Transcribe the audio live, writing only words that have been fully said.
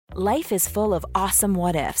Life is full of awesome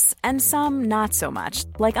what-ifs, and some not so much,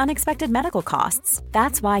 like unexpected medical costs.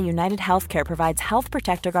 That's why United Healthcare provides Health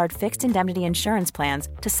Protector Guard fixed indemnity insurance plans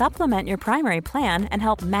to supplement your primary plan and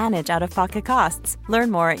help manage out-of-pocket costs.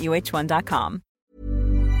 Learn more at uh1.com.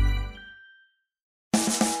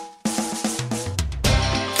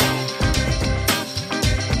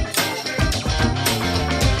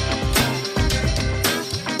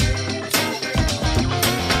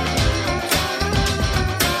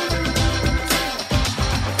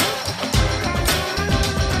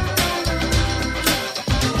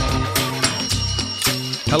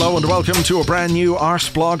 Hello and welcome to a brand new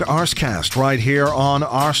Arsblog Arscast right here on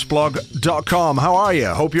arsblog.com. How are you?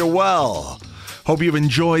 Hope you're well. Hope you've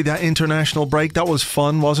enjoyed that international break. That was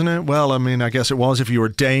fun, wasn't it? Well, I mean, I guess it was if you were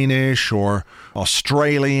Danish or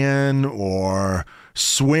Australian or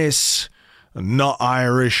Swiss, not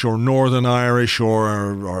Irish or Northern Irish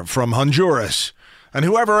or from Honduras. And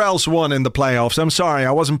whoever else won in the playoffs, I'm sorry,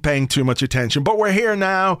 I wasn't paying too much attention. But we're here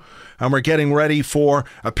now, and we're getting ready for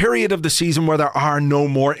a period of the season where there are no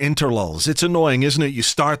more interlulls. It's annoying, isn't it? You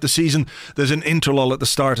start the season, there's an interlull at the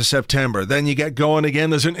start of September. Then you get going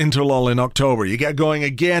again, there's an interlull in October. You get going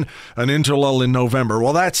again, an interlull in November.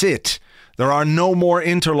 Well, that's it. There are no more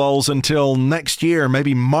interlulls until next year,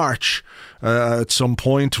 maybe March, at some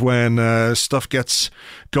point when stuff gets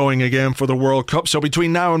going again for the World Cup. So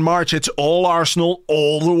between now and March, it's all Arsenal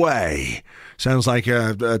all the way. Sounds like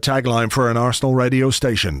a tagline for an Arsenal radio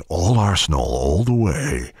station. All Arsenal all the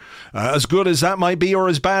way. As good as that might be or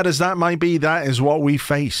as bad as that might be, that is what we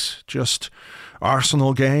face. Just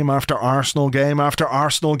Arsenal game after Arsenal game after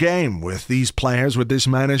Arsenal game with these players, with this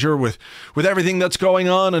manager, with everything that's going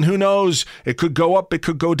on. And who knows, it could go up, it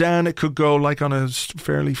could go down, it could go like on a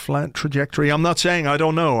fairly flat trajectory. I'm not saying I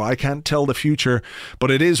don't know. I can't tell the future, but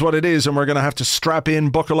it is what it is. And we're going to have to strap in,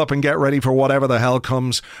 buckle up and get ready for whatever the hell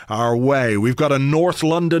comes our way. We've got a North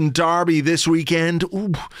London derby this weekend.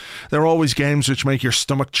 Ooh, they're always games which make your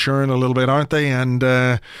stomach churn a little bit, aren't they? And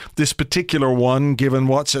this particular one, given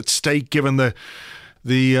what's at stake, given the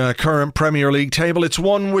current Premier League table, it's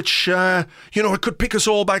one which, it could pick us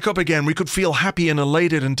all back up again. We could feel happy and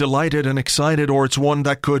elated and delighted and excited, or it's one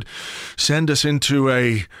that could send us into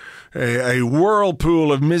a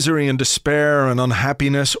whirlpool of misery and despair and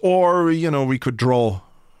unhappiness, or, we could draw.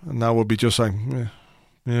 And that would be just like,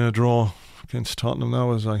 draw against Tottenham. That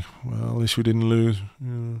was like, well, at least we didn't lose.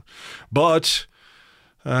 Yeah. But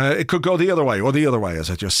it could go the other way,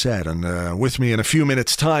 as I just said. And with me in a few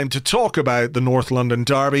minutes' time to talk about the North London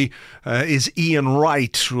derby is Ian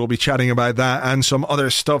Wright. We'll be chatting about that and some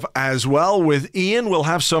other stuff as well. With Ian, we'll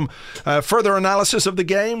have some further analysis of the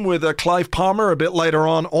game with Clive Palmer a bit later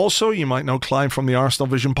on. Also, you might know Clive from the Arsenal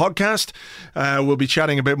Vision podcast. We'll be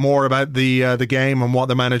chatting a bit more about the game and what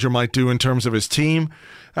the manager might do in terms of his team.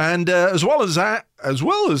 And as well as that,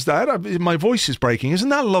 my voice is breaking. Isn't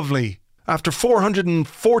that lovely? After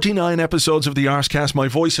 449 episodes of the Arscast, my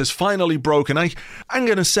voice has finally broken. I'm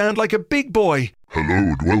going to sound like a big boy. Hello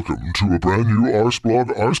and welcome to a brand new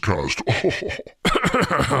Arsblog Arscast.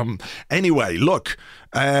 Anyway, look,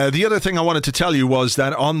 the other thing I wanted to tell you was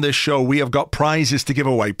that on this show we have got prizes to give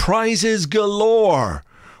away. Prizes galore.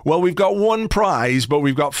 Well, we've got one prize, but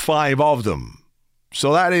we've got 5 of them.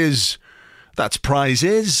 So that's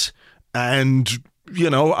prizes. And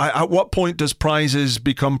at what point does prizes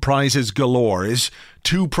become prizes galore? Is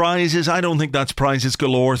 2 prizes? I don't think that's prizes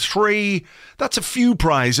galore. 3, that's a few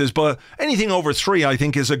prizes, but anything over 3, I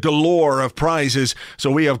think, is a galore of prizes. So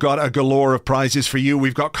we have got a galore of prizes for you.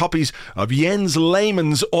 We've got copies of Jens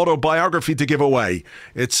Lehmann's autobiography to give away.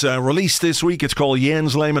 It's released this week. It's called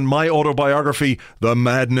Jens Lehmann, My Autobiography, The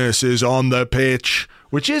Madness is on the Pitch,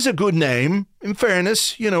 which is a good name. In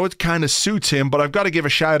fairness, it kind of suits him, but I've got to give a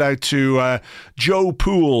shout out to Joe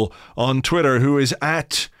Poole on Twitter, who is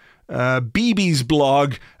at BB's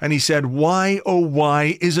blog, and he said, why, oh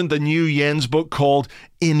why, isn't the new Jens book called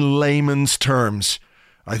In Layman's Terms?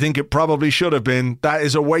 I think it probably should have been. That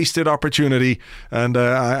is a wasted opportunity, and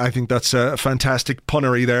I think that's a fantastic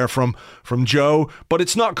punnery there from Joe. But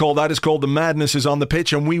it's not called that. It's called The Madness is on the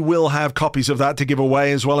Pitch, and we will have copies of that to give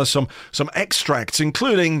away, as well as some extracts,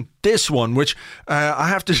 including this one, which I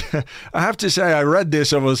have to say, I read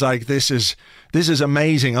this and was like, this is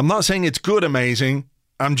amazing. I'm not saying it's good amazing.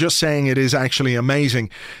 I'm just saying it is actually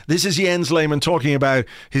amazing. This is Jens Lehmann talking about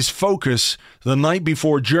his focus the night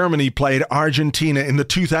before Germany played Argentina in the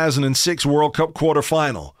 2006 World Cup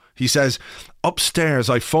quarter-final. He says, upstairs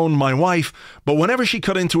I phoned my wife, but whenever she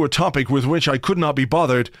cut into a topic with which I could not be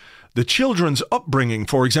bothered, the children's upbringing,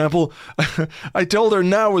 for example, I told her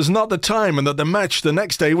now was not the time and that the match the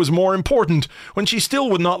next day was more important. When she still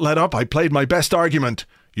would not let up, I played my best argument.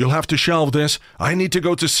 You'll have to shelve this. I need to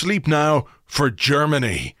go to sleep now for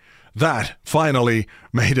Germany. That finally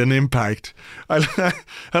made an impact. I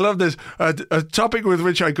love this. A topic with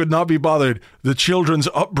which I could not be bothered. The children's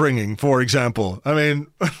upbringing, for example. I mean,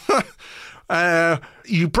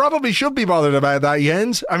 you probably should be bothered about that,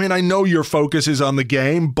 Jens. I mean, I know your focus is on the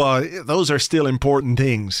game, but those are still important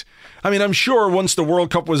things. I mean, I'm sure once the World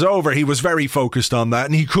Cup was over, he was very focused on that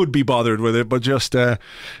and he could be bothered with it, but just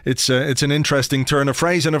it's an interesting turn of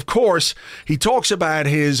phrase. And of course, he talks about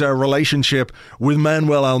his relationship with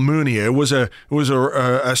Manuel Almunia. It was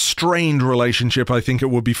a strained relationship, I think it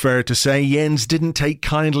would be fair to say. Jens didn't take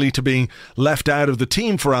kindly to being left out of the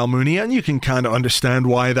team for Almunia, and you can kind of understand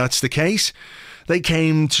why that's the case. They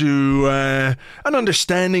came to an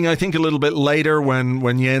understanding, I think, a little bit later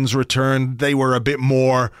when Jens returned. They were a bit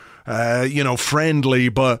more, friendly.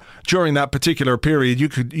 But during that particular period, you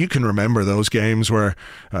can remember those games where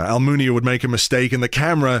Almunia would make a mistake and the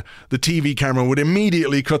TV camera would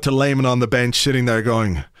immediately cut to Lehmann on the bench sitting there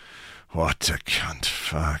going, "What a cunt,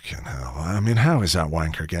 fucking hell. I mean, how is that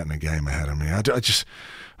wanker getting a game ahead of me?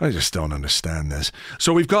 I just don't understand this."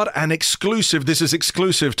 So we've got an exclusive. This is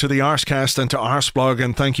exclusive to the Arscast and to Arsblog,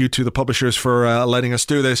 and thank you to the publishers for letting us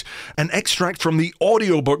do this. An extract from the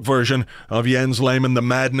audiobook version of Jens Lehmann, The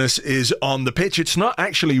Madness is on the Pitch. It's not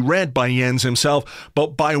actually read by Jens himself,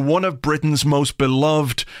 but by one of Britain's most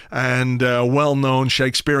beloved and well-known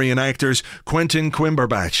Shakespearean actors, Quentin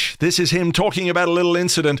Quimberbach. This is him talking about a little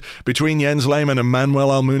incident between Jens Lehmann and Manuel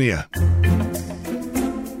Almunia.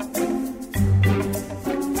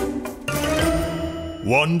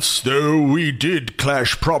 Once, though, we did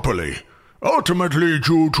clash properly, ultimately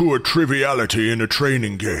due to a triviality in a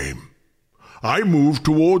training game. I moved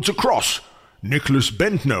towards a cross. Nicholas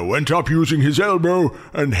Bentner went up using his elbow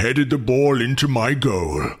and headed the ball into my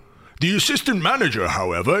goal. The assistant manager,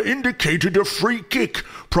 however, indicated a free kick,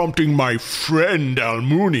 prompting my friend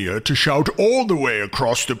Almunia to shout all the way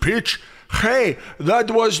across the pitch, "Hey,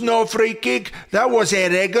 that was no free kick, that was a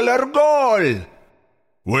regular goal."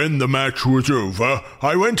 When the match was over,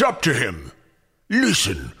 I went up to him.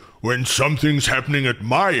 "Listen, when something's happening at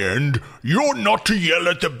my end, you're not to yell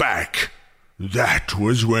at the back." That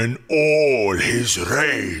was when all his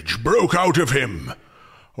rage broke out of him.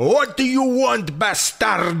 "What do you want,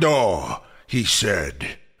 bastardo?" he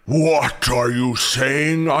said. "What are you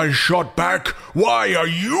saying?" I shot back. "Why are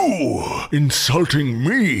you insulting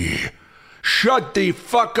me?" "Shut the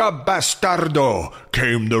fuck up, bastardo,"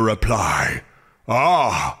 came the reply.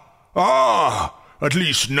 At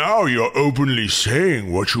least now you're openly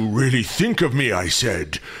saying what you really think of me," I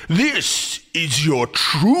said. "This is your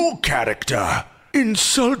true character,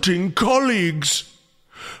 insulting colleagues."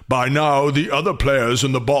 By now, the other players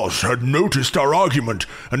and the boss had noticed our argument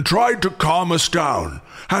and tried to calm us down,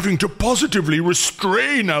 having to positively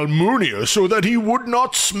restrain Almunia so that he would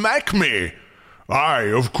not smack me. I,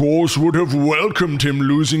 of course, would have welcomed him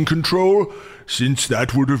losing control, since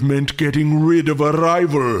that would have meant getting rid of a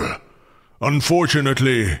rival.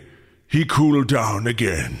 Unfortunately, he cooled down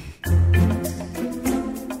again.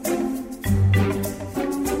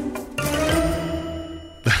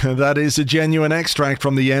 That is a genuine extract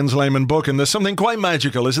from the Jens Lehmann book, and there's something quite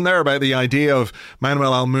magical, isn't there, about the idea of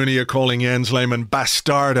Manuel Almunia calling Jens Lehmann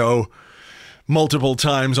bastardo multiple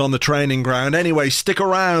times on the training ground. Anyway, stick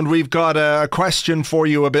around. We've got a question for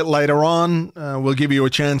you a bit later on. We'll give you a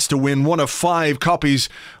chance to win one of 5 copies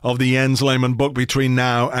of the Jens Lehmann book between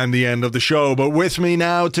now and the end of the show. But with me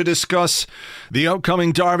now to discuss the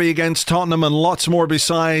upcoming derby against Tottenham and lots more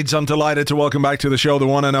besides, I'm delighted to welcome back to the show the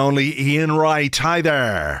one and only Ian Wright. Hi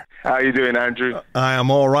there. How are you doing, Andrew? I am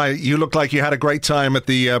all right. You look like you had a great time at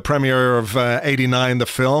the premiere of 89, the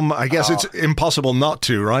film. I guess it's impossible not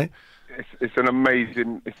to, right? It's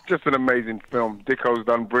just an amazing film. Dicko's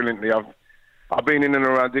done brilliantly. I've been in and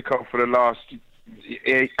around Dicko for the last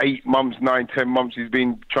 8 months, 9, 10 months. He's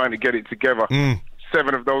been trying to get it together.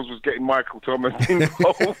 7 of those was getting Michael Thomas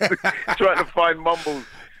involved,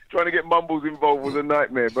 trying to get Mumbles involved was a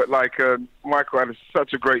nightmare. But Michael had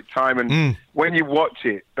such a great time, and when you watch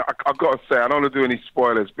it, I've got to say, I don't want to do any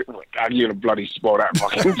spoilers. But you're gonna bloody spoil that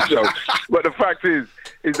fucking show. But the fact is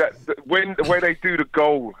that when the way they do the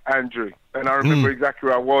goal, Andrew, and I remember exactly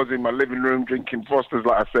where I was in my living room drinking Foster's,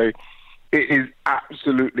 like I say, it is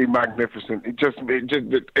absolutely magnificent.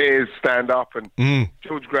 The ears stand up, and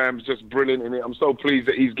George Graham's just brilliant in it. I'm so pleased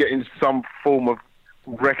that he's getting some form of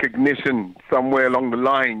recognition somewhere along the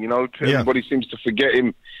line. Everybody seems to forget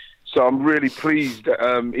him, so I'm really pleased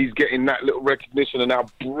that he's getting that little recognition and how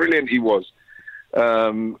brilliant he was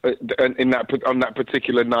on that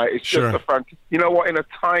particular night. It's just a fantastic. You know what? In a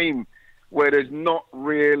time where there's not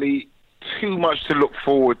really too much to look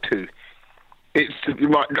forward to. It's you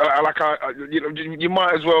might you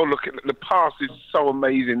might as well look at the past. Is so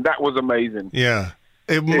amazing. That was amazing. Yeah,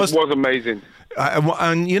 it was amazing.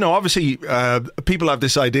 And, obviously, people have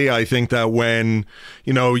this idea, I think, that when,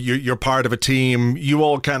 you're part of a team, you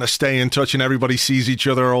all kind of stay in touch and everybody sees each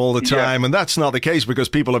other all the time. Yeah. And that's not the case because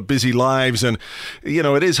people have busy lives. And,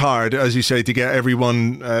 it is hard, as you say, to get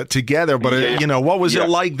everyone together. But, what was it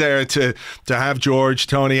like there to have George,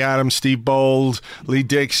 Tony Adams, Steve Bold, Lee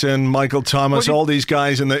Dixon, Michael Thomas, all these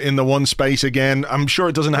guys in the one space again? I'm sure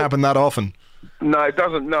it doesn't happen that often. No, it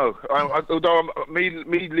doesn't. No, although me,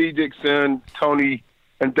 Lee Dixon, Tony,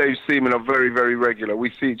 and Dave Seaman are very, very regular.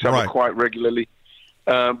 We see each other quite regularly.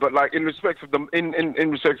 But like in respect of them, in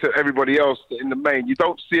respect to everybody else in the main, you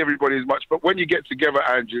don't see everybody as much. But when you get together,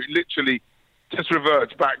 Andrew, it literally just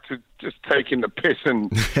reverts back to just taking the piss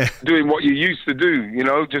and doing what you used to do.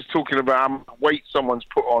 Just talking about how much weight someone's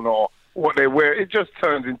put on or what they wear. It just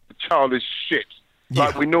turns into childish shit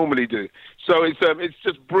like we normally do. So it's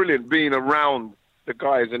just brilliant being around the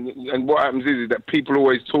guys, and what happens is that people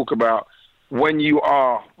always talk about when you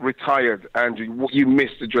are retired, Andrew, you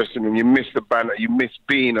miss the dressing room, you miss the banter, you miss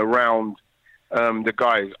being around the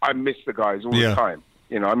guys. I miss the guys all the time.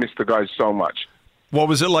 I miss the guys so much. What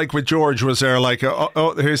was it like with George? Was there like,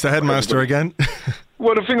 here's the headmaster again?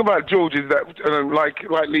 Well, the thing about George is that,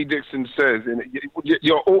 like Lee Dixon says,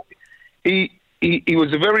 he was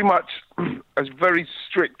very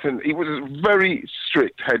strict, and he was a very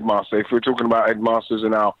strict headmaster. If we're talking about headmasters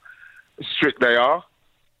and how strict they are,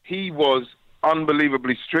 he was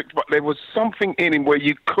unbelievably strict. But there was something in him where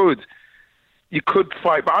you could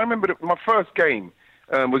fight. But I remember my first game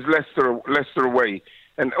was Leicester away,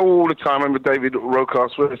 and all the time I remember David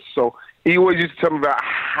Rocasworth. So he always used to tell me about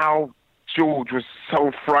how George was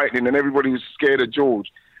so frightening, and everybody was scared of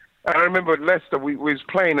George. And I remember at Leicester, we was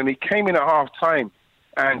playing, and he came in at half-time,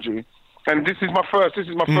 Andrew. And this is my first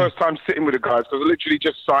time sitting with the guys, because I literally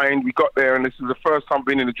just signed. We got there, and this is the first time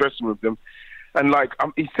being in the dressing room with them. And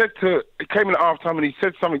he came in at half-time, and he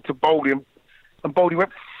said something to Boldy, and Boldy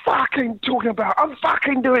went, "Fucking talking about, I'm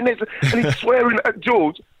fucking doing this," and he's swearing at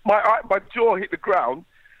George. My jaw hit the ground.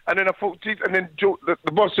 And then I thought, geez, and then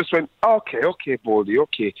the boss just went, okay, Baldy,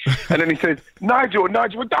 okay. And then he said, Nigel, what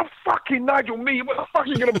the fucking Nigel, me? What the fuck are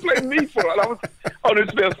you going to blame me for? And I was,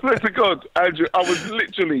 honestly, I swear to God, Andrew, I was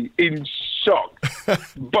literally in shock.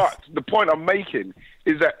 But the point I'm making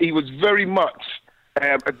is that he was very much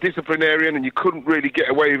a disciplinarian, and you couldn't really get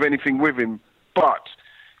away with anything with him. But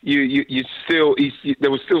there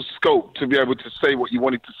was still scope to be able to say what you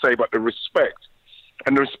wanted to say, but the respect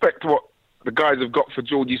to what the guys have got for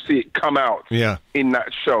George, you see it come out in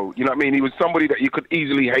that show. You know what I mean? He was somebody that you could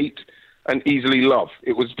easily hate and easily love.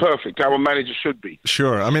 It was perfect, how a manager should be.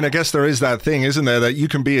 Sure. I mean, I guess there is that thing, isn't there, that you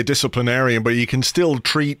can be a disciplinarian, but you can still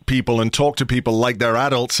treat people and talk to people like they're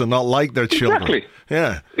adults and not like their children. Exactly.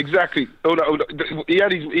 Yeah. Exactly. He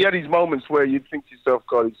had his moments where you'd think to yourself,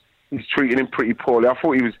 God, he's treating him pretty poorly. I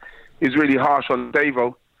thought he was really harsh on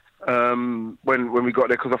Davo when we got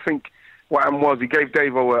there, because I think what happened was he gave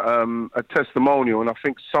Davo a testimonial, and I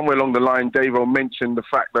think somewhere along the line Davo mentioned the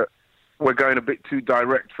fact that we're going a bit too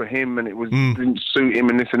direct for him, and it didn't suit him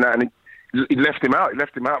and this and that, and he left him out. He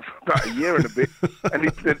left him out for about a year and a bit. And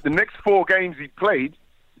the next 4 games he played,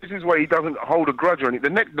 this is where he doesn't hold a grudge on it.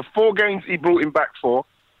 The 4 games he brought him back for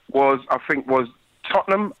was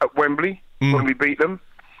Tottenham at Wembley when we beat them.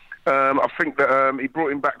 I think that he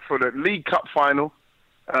brought him back for the League Cup final,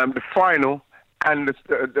 the final, and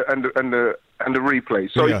the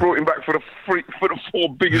replay. So he brought him back for the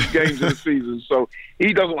 4 biggest games of the season. So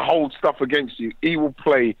he doesn't hold stuff against you. He will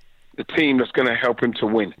play the team that's going to help him to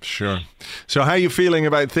win. Sure. So how are you feeling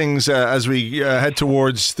about things as we head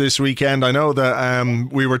towards this weekend? I know that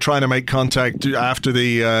we were trying to make contact after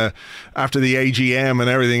the AGM and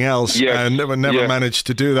everything else, and never managed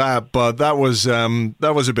to do that. But that was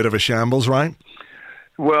a bit of a shambles, right?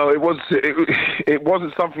 Well, it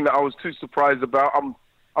wasn't something that I was too surprised about.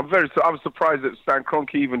 I was surprised that Stan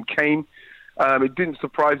Kroenke even came. It didn't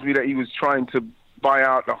surprise me that he was trying to buy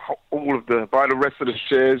out buy the rest of the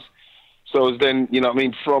shares. So it was then,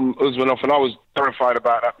 from Usmanov, and I was terrified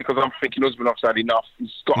about that because I'm thinking Usmanov's had enough.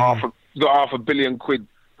 He's got half a billion quid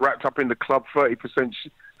wrapped up in the club, 30%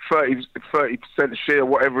 share,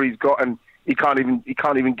 whatever he's got, and he can't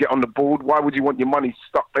even get on the board. Why would you want your money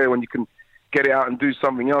stuck there when you can get it out and do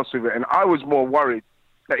something else with it? And I was more worried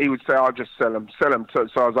that he would say, I'll just sell him so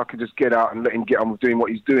as I could just get out and let him get on with doing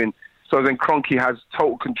what he's doing. So then Kroenke has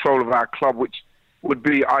total control of our club, which would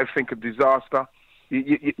be, I think, a disaster.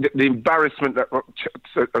 The embarrassment of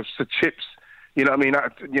Sir Chips, you know what I mean?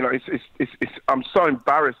 I'm so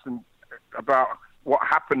embarrassed, and about what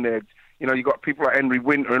happened there. You know, you got people like Henry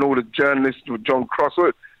Winter and all the journalists with John Cross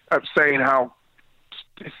saying how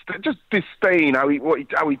just disdain how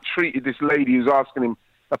he treated this lady who's asking him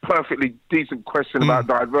a perfectly decent question about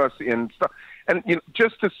diversity and stuff. And you know,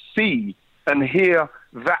 just to see and hear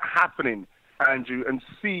that happening, Andrew, and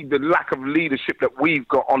see the lack of leadership that we've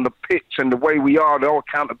got on the pitch and the way we are, the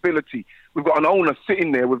accountability. We've got an owner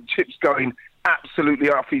sitting there with chips going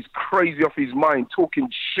absolutely off. He's crazy off his mind, talking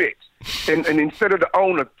shit. And instead of the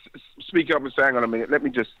owner speaking up and saying, hang on a minute, let me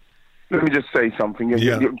just say something.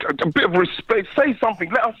 Yeah. A bit of respect. Say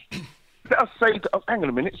something. Let us say, hang on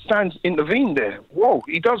a minute, Stan's intervened there. Whoa,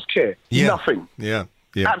 he does care. Yeah. Nothing. Yeah.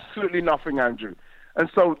 Absolutely nothing, Andrew. And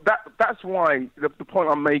so that's why the point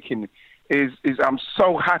I'm making is I'm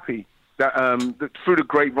so happy that through the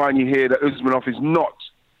grapevine you hear that Usmanov is not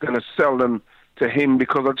going to sell them to him,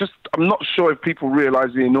 because I'm not sure if people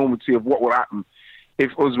realise the enormity of what will happen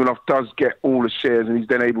if Usmanov does get all the shares and he's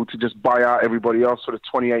then able to just buy out everybody else for the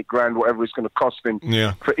 28 grand, whatever it's going to cost him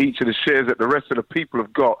for each of the shares that the rest of the people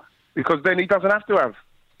have got, because then he doesn't have to have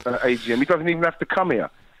AGM. He doesn't even have to come here.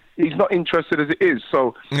 He's not interested as it is.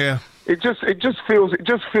 So it just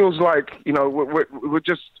feels like, you know, we're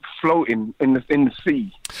just floating in the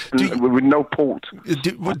sea with no port.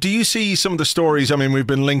 Do you see some of the stories? I mean, we've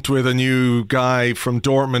been linked with a new guy from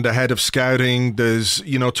Dortmund, ahead of scouting. There's,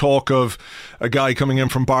 you know, talk of a guy coming in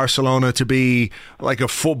from Barcelona to be like a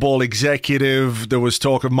football executive. There was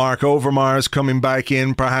talk of Mark Overmars coming back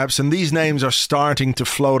in, perhaps, and these names are starting to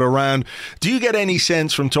float around. Do you get any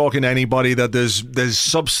sense from talking to anybody that there's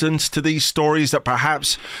substance to these stories, that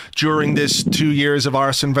perhaps during this 2 years of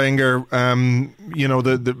Arsene Wenger, you know,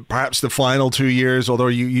 perhaps the final 2 years, although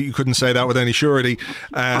you couldn't say that with any surety,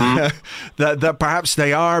 that perhaps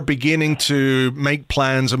they are beginning to make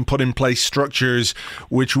plans and put in place structures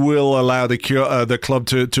which will allow the club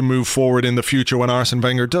to move forward in the future when Arsene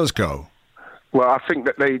Wenger does go? Well, I think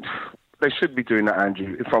that they should be doing that,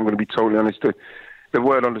 Andrew, if I'm going to be totally honest. The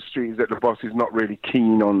word on the street is that the boss is not really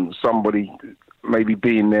keen on somebody maybe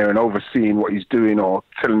being there and overseeing what he's doing or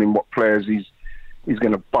telling him what players he's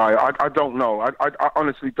going to buy. I don't know. I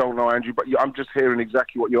honestly don't know, Andrew, but I'm just hearing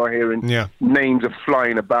exactly what you're hearing. Yeah. Names are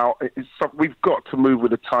flying about. We've got to move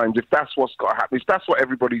with the times. If that's what's got to happen, if that's what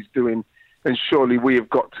everybody's doing, then surely we have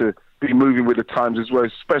got to be moving with the times as well,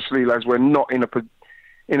 especially as we're not in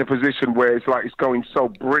a position where it's like it's going so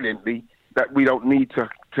brilliantly that we don't need to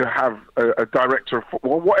have a director of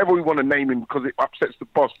football, whatever we want to name him, because it upsets the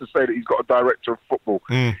boss to say that he's got a director of football.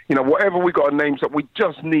 You know, whatever we got to name, so we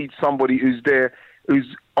just need somebody who's there, who's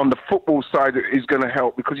on the football side, that is going to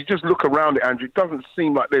help. Because you just look around it, Andrew, it doesn't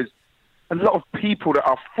seem like there's a lot of people that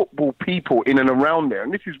are football people in and around there.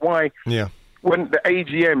 And this is why when the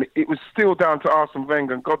AGM, it was still down to Arsene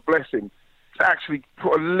Wenger, and God bless him, to actually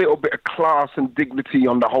put a little bit of class and dignity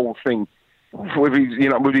on the whole thing, with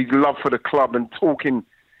his love for the club and talking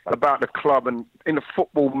about the club and in a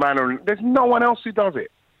football manner. And there's no one else who does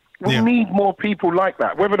it. We need more people like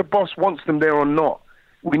that, whether the boss wants them there or not.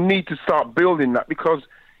 We need to start building that, because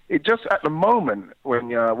it just, at the moment,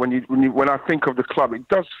 when I think of the club, it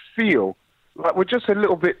does feel like we're just a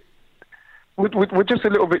little bit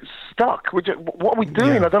stuck. What are we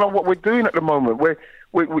doing? Yeah. I don't know what we're doing at the moment.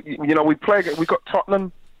 We play. We got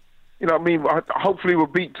Tottenham. You know what I mean? Hopefully we'll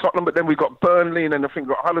beat Tottenham, but then we've got Burnley, and then I think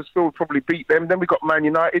we've got Huddersfield, we'll probably beat them. Then we've got Man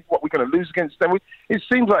United. What we're going to lose against them? It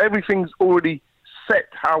seems like everything's already set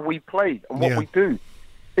how we play and what we do.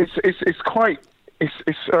 It's quite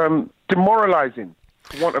demoralising,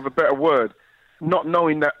 for want of a better word, not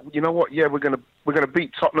knowing that, you know what? Yeah, we're going to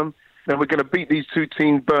beat Tottenham. Then we're going to beat these two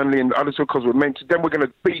teams, Burnley and Huddersfield, because we're meant to. Then we're going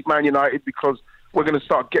to beat Man United because we're going to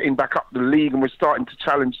start getting back up the league, and we're starting to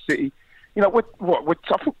challenge City. You know,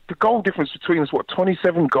 I think the goal difference between us,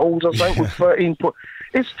 27 goals, I think, with 13.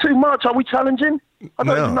 It's too much. Are we challenging? I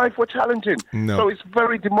don't even know if we're challenging. No. So it's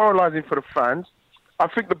very demoralising for the fans. I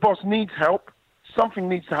think the boss needs help. Something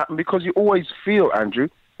needs to happen, because you always feel, Andrew,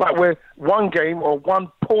 like we're one game or one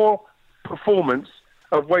poor performance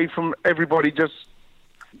away from everybody just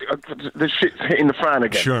the shit's hitting the fan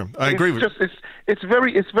again. Sure, I agree with you.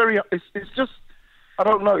 It's just. I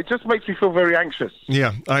don't know. It just makes me feel very anxious.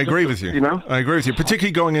 Yeah, I agree with you. You know, I agree with you.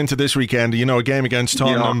 Particularly going into this weekend, you know, a game against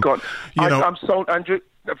Tottenham. God. I'm so, Andrew.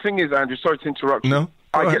 The thing is, Andrew, sorry to interrupt you. No,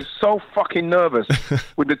 I get so fucking nervous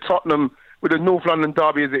with the Tottenham, with the North London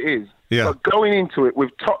derby as it is. Yeah. But going into it with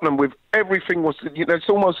Tottenham, with everything was, you know, it's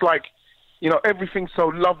almost like, you know, everything's so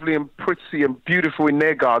lovely and pretty and beautiful in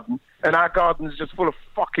their garden, and our garden is just full of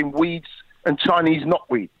fucking weeds and Chinese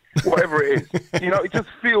knotweed. Whatever it is, you know, it just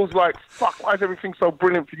feels like, fuck, why is everything so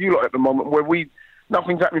brilliant for you lot at the moment, where we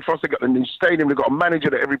Nothing's happening for us. They've got the new stadium. They've got a manager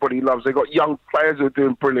that everybody loves. They've got young players who are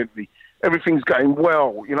doing brilliantly. Everything's going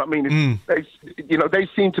well. You know what I mean? They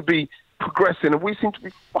seem to be progressing, and we seem to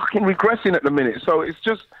be fucking regressing at the minute. So it's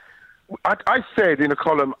just, I said in a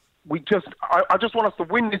column, I just want us to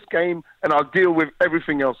win this game, and I'll deal with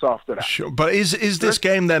everything else after that. Sure. But is this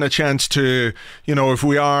game then a chance to,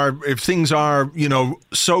 if things are,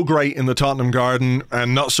 so great in the Tottenham Garden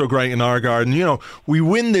and not so great in our garden, we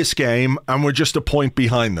win this game and we're just a point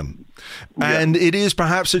behind them. And it is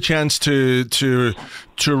perhaps a chance to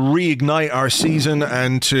reignite our season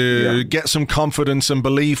and to get some confidence and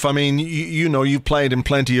belief. I mean, you've played in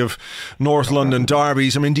plenty of North London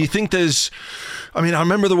derbies. I mean, do you think I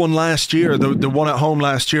remember the one last year, the one at home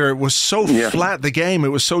last year, it was so flat, the game. It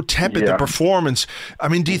was so tepid, the performance. I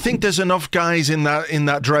mean, do you think there's enough guys in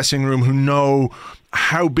that dressing room who know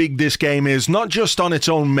how big this game is, not just on its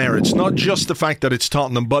own merits, not just the fact that it's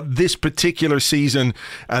Tottenham, but this particular season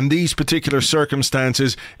and these particular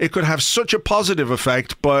circumstances? It could have such a positive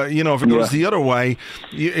effect, but if it goes the other way,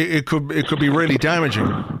 it could be really damaging.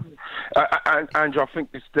 Andrew, I think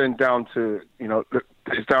it's then down to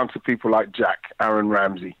it's down to people like Jack, Aaron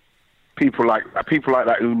Ramsey, people like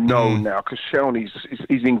that who know now, because Shelney's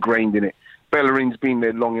he's ingrained in it. Bellerin's been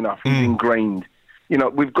there long enough; he's ingrained.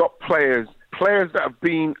 We've got players that have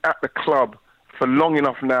been at the club for long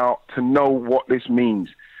enough now to know what this means.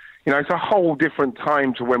 It's a whole different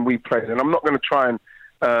time to when we played, and I'm not going to try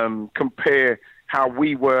and compare how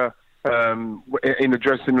we were in the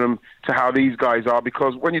dressing room to how these guys are,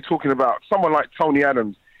 because when you're talking about someone like Tony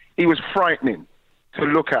Adams, he was frightening to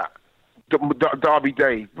look at. Derby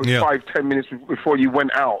Day, 5-10 minutes before you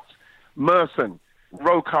went out. Merson,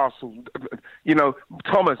 Rocastle,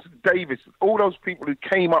 Thomas, Davis, all those people who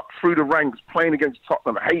came up through the ranks playing against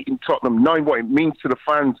Tottenham, hating Tottenham, knowing what it means to the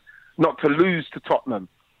fans not to lose to Tottenham.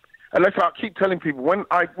 And I keep telling people, when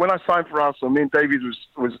I signed for Arsenal, me and Davies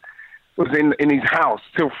was in his house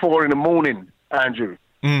till 4 a.m, Andrew.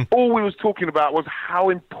 All we was talking about was how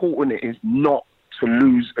important it is not to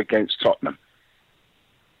lose against Tottenham.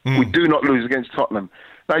 We do not lose against Tottenham.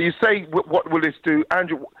 Now, you say, what will this do?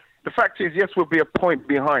 Andrew, the fact is, yes, we'll be a point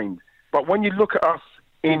behind. But when you look at us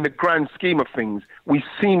in the grand scheme of things, we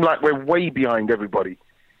seem like we're way behind everybody.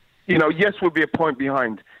 Yes, we'll be a point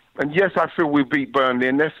behind. And yes, I feel we'll beat Burnley,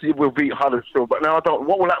 and yes, we'll beat Huddersfield. But now I don't.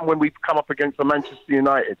 What will happen when we come up against the Manchester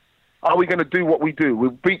United? Are we going to do what we do? We'll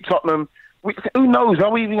beat Tottenham. Who knows?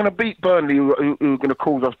 Are we even going to beat Burnley, who are going to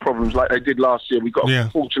cause us problems like they did last year? We got a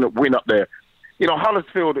fortunate win up there.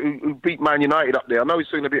 Huddersfield, who beat Man United up there. I know he's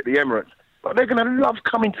soon going to be at the Emirates, but they're going to love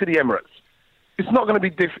coming to the Emirates. It's not going to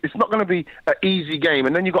be It's not going to be an easy game.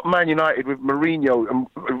 And then you've got Man United with Mourinho and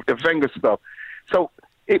the Wenger stuff. So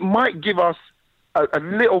it might give us a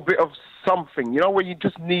little bit of something, where you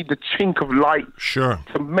just need the chink of light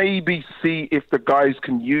to maybe see if the guys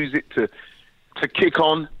can use it to kick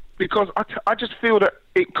on. Because I just feel that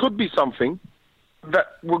it could be something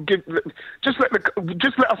that will give. Just let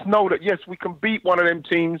us know that yes, we can beat one of them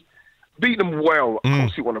teams, beat them well. Of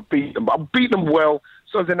course, you want to beat them, but beat them well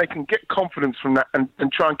so then they can get confidence from that and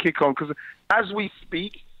try and kick on. Because as we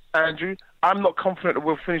speak, Andrew, I'm not confident that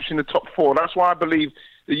we'll finish in the top 4. That's why I believe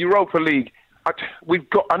the Europa League.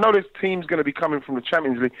 I know there's teams going to be coming from the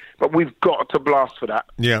Champions League, but we've got to blast for that.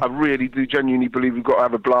 Yeah. I really do genuinely believe we've got to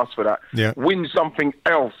have a blast for that. Yeah. Win something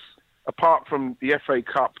else apart from the FA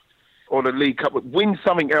Cup or the League Cup, but win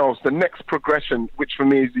something else. The next progression, which for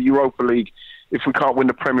me is the Europa League, if we can't win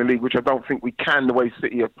the Premier League, which I don't think we can the way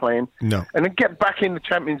City are playing. No. And then get back in the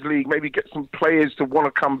Champions League, maybe get some players to want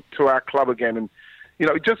to come to our club again. And,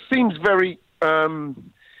 it just seems very...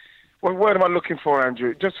 what word am I looking for, Andrew?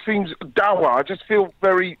 It just seems dour. I just feel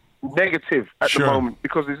very negative at the moment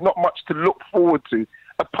because there's not much to look forward to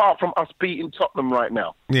apart from us beating Tottenham right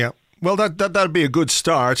now. Yeah. Well, that'd be a good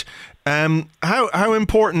start. How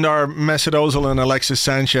important are Mesut Ozil and Alexis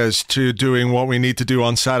Sanchez to doing what we need to do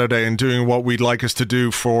on Saturday and doing what we'd like us to do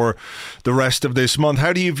for the rest of this month?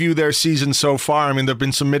 How do you view their season so far? I mean, there've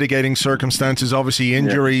been some mitigating circumstances, obviously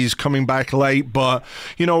injuries, coming back late, but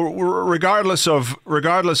regardless of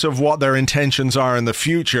what their intentions are in the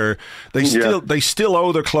future, they still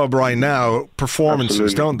owe the club right now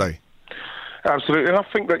performances, don't they? Absolutely, and I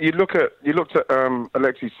think that you looked at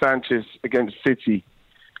Alexis Sanchez against City,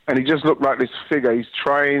 and he just looked like this figure. He's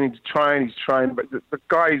trying, but the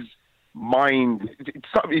guy's mind,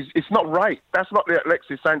 it's not right. That's not the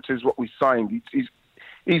Alexis Sanchez what we signed. He's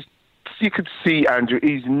you could see, Andrew,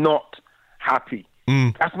 he's not happy.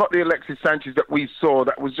 That's not the Alexis Sanchez that we saw.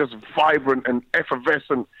 That was just vibrant and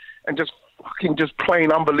effervescent and just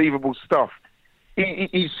playing unbelievable stuff.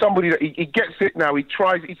 he's somebody that he gets it now. He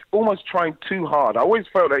tries. He's almost trying too hard. I always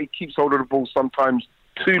felt that he keeps hold of the ball sometimes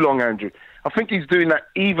too long, Andrew. I think he's doing that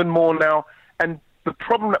even more now. And the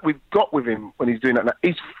problem that we've got with him when he's doing that now,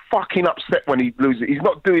 he's fucking upset when he loses. He's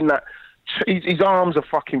not doing that. His arms are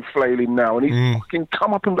fucking flailing now, and he's fucking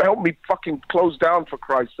come up and help me fucking close down, for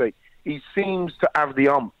Christ's sake. He seems to have the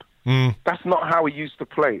ump. That's not how he used to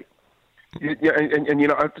play. And you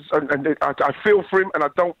know, I feel for him, and I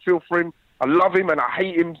don't feel for him. I love him, and I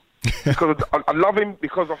hate him because I love him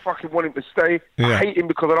because I fucking want him to stay. Yeah. I hate him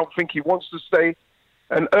because I don't think he wants to stay.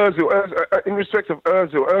 And Ozil, in respect of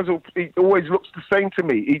Ozil, he always looks the same to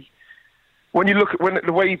me. When you look at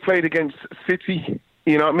the way he played against City,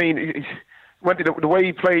 you know what I mean? The way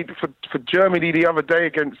he played for Germany the other day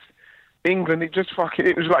against England, it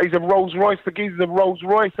was like he's a Rolls Royce. The geezer's a Rolls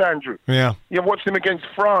Royce, Andrew. Yeah. You watched him against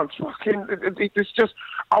France. It's just,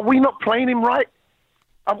 are we not playing him right?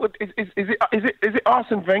 Is it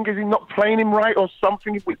Arsene Wenger? Is he not playing him right or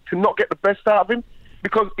something to not get the best out of him?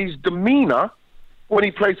 Because his demeanour when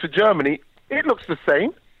he plays for Germany, it looks the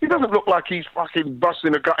same. He doesn't look like he's fucking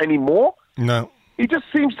busting a gut anymore. No. He just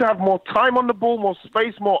seems to have more time on the ball, more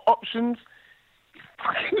space, more options. He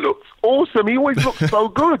fucking looks awesome. He always looks so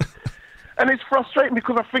good. And it's frustrating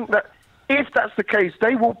because I think that if that's the case,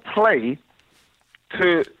 they will play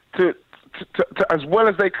to as well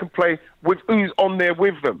as they can play with who's on there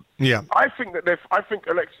with them. Yeah. I think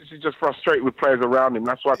Alexis is just frustrated with players around him.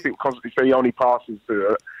 That's why people constantly say he only passes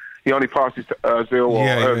to Ozil, or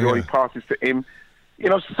Ozil only passes to him. You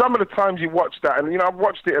know, some of the times you watch that, and, you know, I've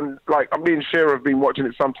watched it, and, like, me and Shearer have been watching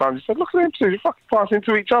it sometimes. He said, look at them two, they fucking pass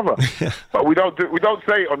into each other. But we don't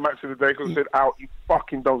say it on Match of the Day, because we said, you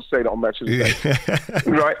fucking don't say that on Match of the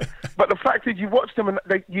Day. Right? But the fact is, you watch them, and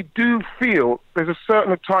you do feel there's a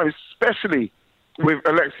certain time, especially with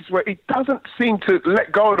Alexis, where he doesn't seem to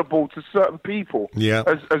let go of the ball to certain people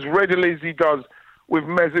as readily as he does with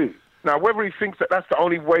Mesut. Now, whether he thinks that that's the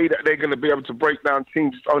only way that they're going to be able to break down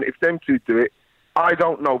teams, only if them two do it, I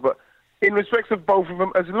don't know. But in respect of both of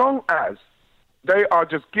them, as long as they are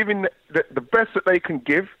just giving the best that they can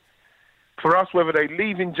give for us, whether they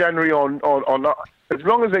leave in January or not, as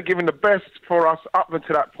long as they're giving the best for us up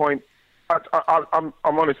until that point, I'm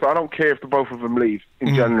honest, I don't care if the both of them leave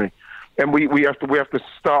in January. And we have to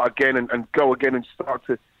start again and go again and start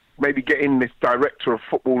to maybe get in this director of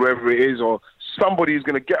football, wherever it is, or somebody who's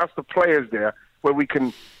going to get us the players there where we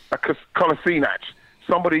can, Kolasinac,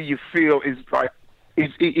 somebody you feel is like,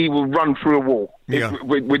 he will run through a wall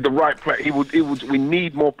with the right player. We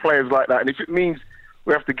need more players like that. And if it means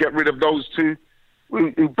we have to get rid of those two,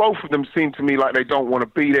 both of them seem to me like they don't want to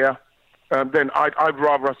be there, then I'd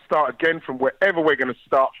rather us start again from wherever we're going to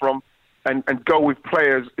start from and go with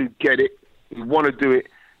players who get it, who want to do it.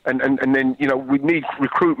 And then, you know, we need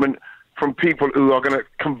recruitment from people who are going to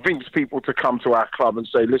convince people to come to our club and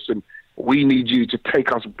say, listen, we need you to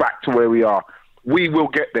take us back to where we are. We will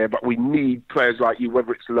get there, but we need players like you,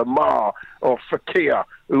 whether it's Lamar or Fekir,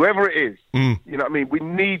 whoever it is. You know what I mean? We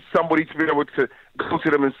need somebody to be able to go to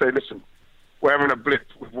them and say, listen, we're having a blip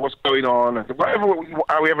with what's going on, and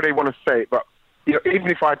however they want to say it. But, you know, even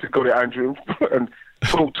if I had to go to Andrew and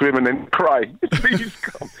talk to him and then cry, please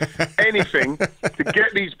come. Anything to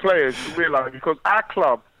get these players to realise, because our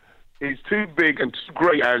club is too big and too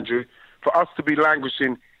great, Andrew, for us to be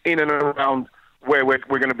languishing in and around where we're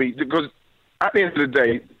going to be. Because at the end of the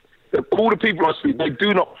day, all the people I speak, they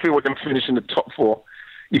do not feel we're going to finish in the top four.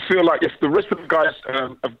 You feel like if the rest of the guys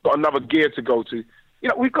have got another gear to go to, you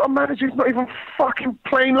know, we've got a manager who's not even fucking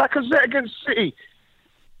playing Lacazette against City.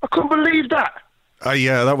 I couldn't believe that.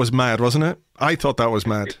 Yeah, that was mad, wasn't it? I thought that was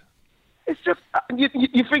mad. It's just,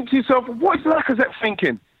 you think to yourself, what is Lacazette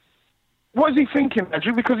thinking? What is he thinking,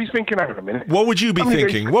 Andrew? Because he's thinking, hang on a minute. What would you be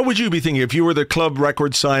thinking? What would you be thinking if you were the club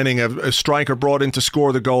record signing, a striker brought in to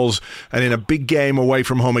score the goals, and in a big game away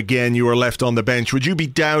from home again, you were left on the bench? Would you be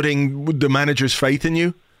doubting the manager's faith in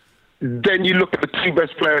you? Then you look at the two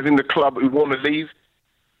best players in the club who want to leave.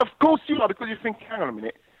 Of course you are, because you think, hang on a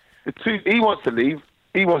minute. He wants to leave.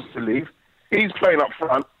 He wants to leave. He's playing up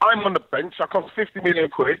front. I'm on the bench. I cost 50 million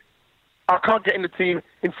quid. I can't get in the team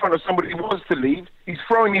in front of somebody who wants to leave. He's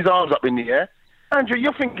throwing his arms up in the air. Andrew,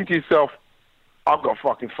 you're thinking to yourself, I've got to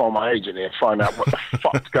fucking phone my agent here and find out what the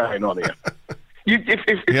fuck's going on here.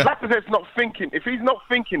 If Lacazette's not thinking, if he's not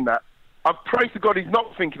thinking that, I pray to God he's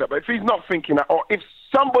not thinking that, but if he's not thinking that, or if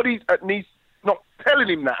somebody at Nice not telling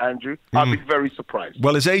him that, Andrew, I'd be very surprised.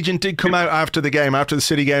 Well, his agent did come out after the game, after the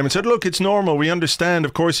City game, and said, look, it's normal, we understand,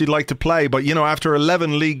 of course he'd like to play, but, you know, after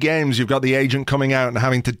 11 league games, you've got the agent coming out and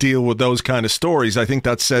having to deal with those kind of stories. I think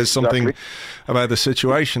that says something about the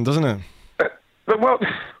situation, doesn't it? Well,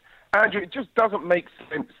 Andrew, it just doesn't make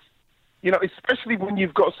sense. You know, especially when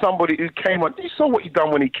you've got somebody who came on. You saw what he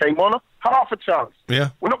done when he came on. Half a chance. Yeah.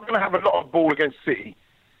 We're not going to have a lot of ball against City.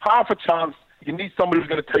 Half a chance. You need somebody who's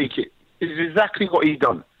going to take it. It's exactly what he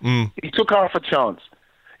done. He took half a chance.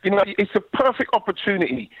 You know, it's a perfect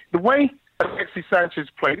opportunity. The way Alexis Sanchez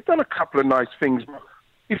played, he's done a couple of nice things.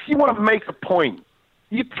 If you want to make a point,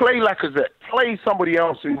 you play Lacazette. Play somebody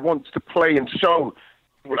else who wants to play and show.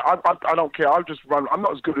 Well, I don't care. I'll just run. I'm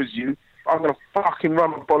not as good as you. I'm going to fucking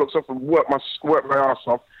run my bollocks off and work my ass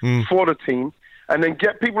off for the team, and then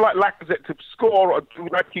get people like Lacazette to score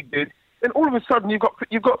like he did. Then all of a sudden you've got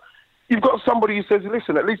somebody who says,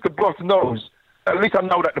 "Listen, at least the boss knows. At least I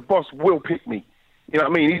know that the boss will pick me." You know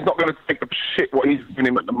what I mean? He's not going to take the shit what he's giving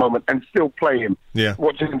him at the moment and still play him. Yeah.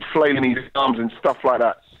 Watching him flailing his arms and stuff like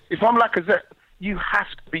that. If I'm Lacazette, you have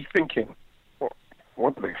to be thinking,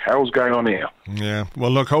 what the hell's going on here? Yeah. Well,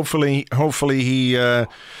 look. Hopefully he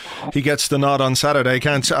gets the nod on Saturday.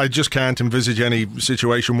 I just can't envisage any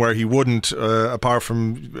situation where he wouldn't, apart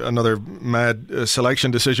from another mad selection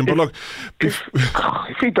decision. But look, if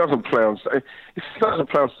he doesn't play on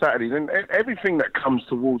Saturday, then everything that comes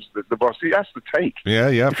towards the boss, he has to take. Yeah.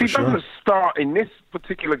 If he doesn't start in this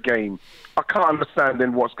particular game, I can't understand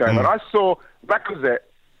then what's going on. I saw Lacazette,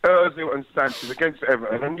 Ozil, and Sanchez against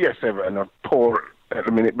Everton, and yes, Everton are poor at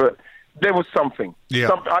the minute, but there was something. Yeah.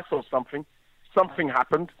 I saw something. Something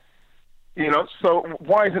happened. You know, so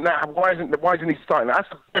why isn't he starting? That's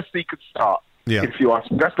the best he could start. Yeah. If you ask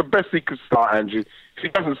me, that's the best he could start, Andrew. If he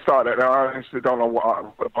doesn't start it, I honestly don't know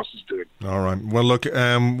what the boss is doing. All right. Well, look,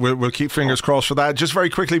 we'll keep fingers crossed for that. Just very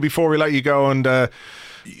quickly before we let you go, and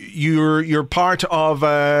you're part of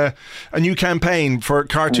a new campaign for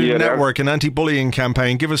Cartoon Network, an anti-bullying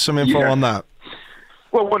campaign. Give us some info on that.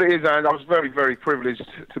 Well, what it is, and I was very, very privileged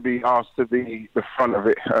to be asked to be the front of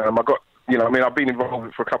it. I've been involved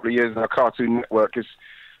with it for a couple of years now. Cartoon Network is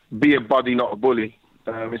Be a Buddy, Not a Bully.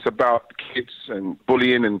 It's about kids and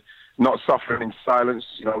bullying and not suffering in silence.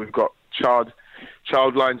 You know, we've got child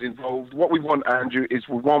lines involved. What we want, Andrew, is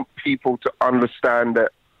we want people to understand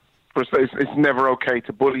that it's never okay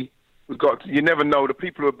to bully. You never know. The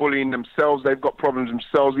people who are bullying themselves, they've got problems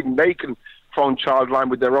themselves. Even they can phone Childline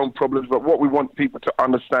with their own problems. But what we want people to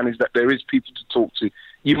understand is that there is people to talk to.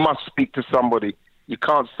 You must speak to somebody. You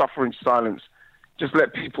can't suffer in silence. Just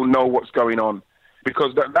let people know what's going on.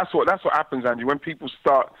 Because that's what happens, Andrew. When people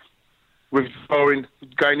start withdrawing,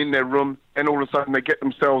 going in their room, and all of a sudden they get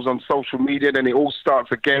themselves on social media, then it all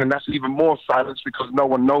starts again, and that's even more silence because no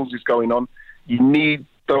one knows what's going on. You need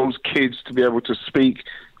those kids to be able to speak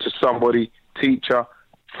to somebody, teacher,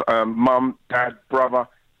 mum, dad, brother,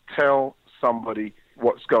 tell somebody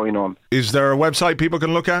what's going on. Is there a website people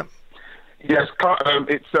can look at? Yes,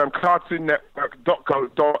 it's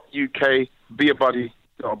cartoonnetwork.co.uk. Be a buddy,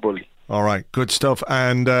 not a bully. All right, good stuff.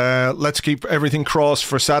 And let's keep everything crossed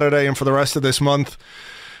for Saturday and for the rest of this month.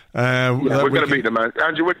 We're going to beat them, man.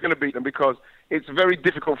 Andrew, we're going to beat them because it's very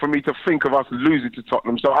difficult for me to think of us losing to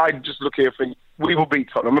Tottenham. So I just look here and think, we will beat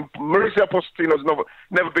Tottenham. And Mauricio Pochettino's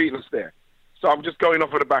never beaten us there. So I'm just going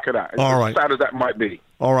off of the back of that. As sad as that might be.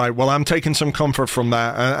 All right. Well, I'm taking some comfort from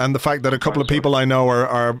that. And the fact that a couple of people I know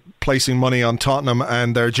are placing money on Tottenham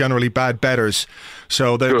and they're generally bad bettors.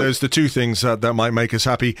 So there's the two things that might make us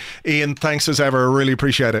happy. Ian, thanks as ever. I really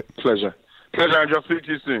appreciate it. Pleasure, Andrew. I'll speak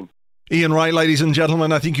to you soon. Ian Wright, ladies and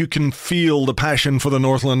gentlemen, I think you can feel the passion for the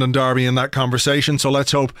North London Derby in that conversation. So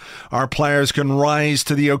let's hope our players can rise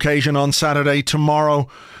to the occasion on Saturday. Tomorrow,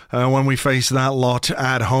 when we face that lot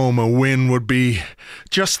at home, a win would be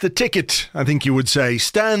just the ticket, I think you would say.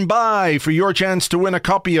 Stand by for your chance to win a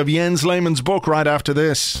copy of Jens Lehmann's book right after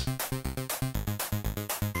this.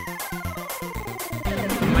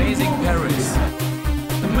 Amazing Paris.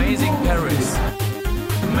 Amazing Paris.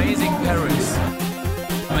 Amazing Paris.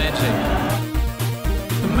 Magic.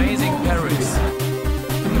 Amazing Paris.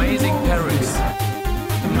 Amazing Paris.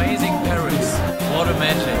 Amazing Paris. What a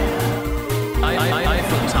magic.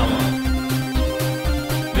 Eiffel Tower.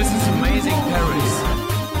 This is amazing Paris.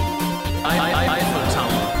 Eiffel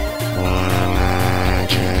Tower. What a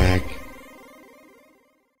magic.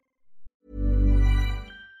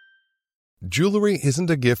 Jewelry isn't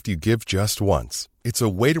a gift you give just once. It's a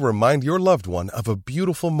way to remind your loved one of a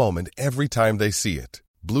beautiful moment every time they see it.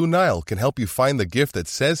 Blue Nile can help you find the gift that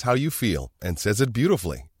says how you feel and says it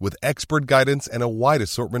beautifully, with expert guidance and a wide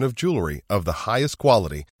assortment of jewelry of the highest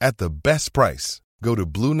quality at the best price. Go to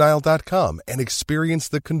BlueNile.com and experience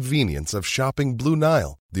the convenience of shopping Blue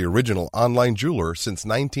Nile, the original online jeweler since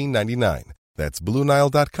 1999. That's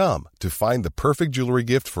BlueNile.com to find the perfect jewelry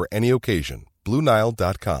gift for any occasion.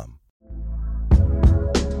 BlueNile.com.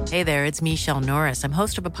 Hey there, it's Michelle Norris. I'm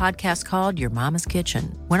host of a podcast called Your Mama's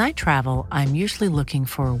Kitchen. When I travel, I'm usually looking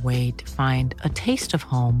for a way to find a taste of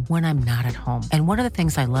home when I'm not at home. And one of the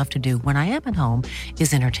things I love to do when I am at home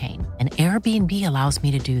is entertain. And Airbnb allows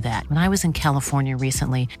me to do that. When I was in California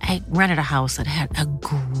recently, I rented a house that had a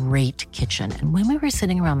great kitchen. And when we were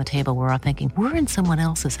sitting around the table, we were all thinking, we're in someone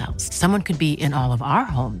else's house. Someone could be in all of our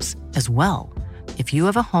homes as well. If you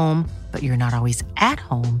have a home, but you're not always at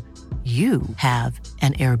home, you have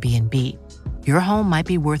an Airbnb. Your home might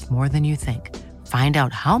be worth more than you think. Find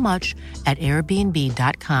out how much at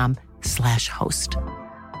airbnb.com/host.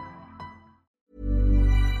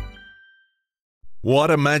 What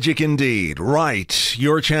a magic indeed. Right,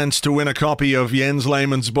 your chance to win a copy of Jens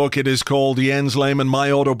Lehmann's book. It is called Jens Lehmann,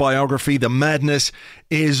 My Autobiography. The Madness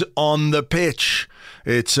is on the Pitch.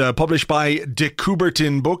 It's published by De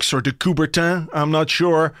Coubertin Books, or De Coubertin, I'm not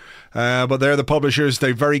sure. But they're the publishers.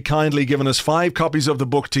 They've very kindly given us 5 copies of the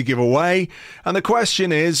book to give away. And the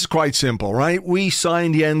question is quite simple, right? We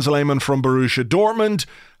signed Jens Lehmann from Borussia Dortmund.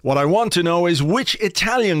 What I want to know is, which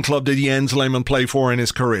Italian club did Jens Lehmann play for in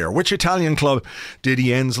his career? Which Italian club did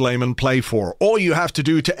Jens Lehmann play for? All you have to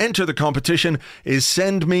do to enter the competition is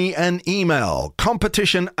send me an email.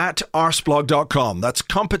 competition@arsblog.com. That's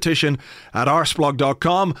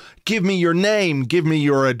competition@arsblog.com. Give me your name, give me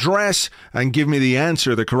your address, and give me the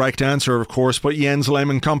answer, the correct answer, of course. Put Jens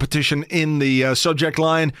Lehmann competition in the subject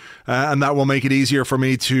line, and that will make it easier for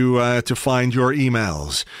me to find your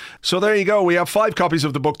emails. So there you go. We have 5 copies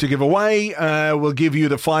of the book to give away. We'll give you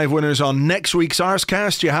the 5 winners on next week's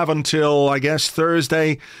Arscast. You have until, I guess,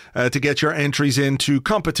 Thursday to get your entries into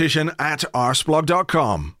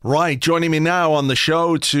competition@arsblog.com. Right, joining me now on the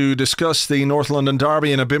show to discuss the North London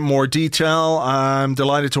Derby in a bit more detail, I'm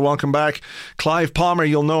delighted to welcome back Clive Palmer.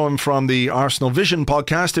 You'll know him from the Arsenal Vision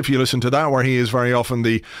podcast, if you listen to that, where he is very often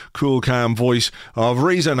the cool, calm voice of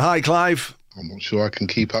reason. Hi, Clive. I'm not sure I can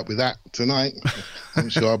keep up with that tonight. I'm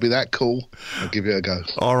sure I'll be that cool. I'll give it a go.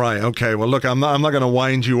 All right. Okay. Well, look, I'm not going to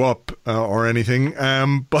wind you up or anything.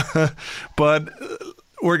 But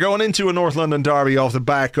we're going into a North London derby off the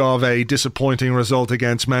back of a disappointing result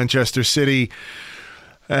against Manchester City.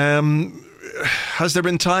 Has there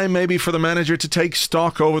been time maybe for the manager to take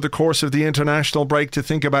stock over the course of the international break to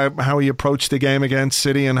think about how he approached the game against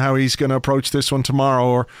City and how he's going to approach this one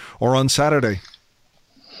tomorrow or on Saturday?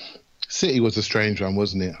 City was a strange one,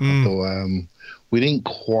 wasn't it? I thought we didn't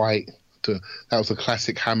quite... that was a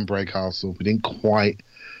classic handbrake Arsenal. We didn't quite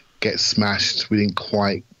get smashed. We didn't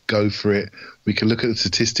quite go for it. We could look at the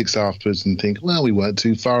statistics afterwards and think, well, we weren't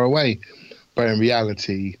too far away. But in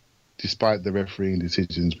reality, despite the refereeing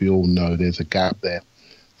decisions, we all know there's a gap there.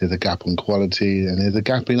 There's a gap on quality, and there's a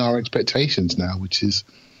gap in our expectations now, which is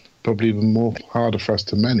probably even more harder for us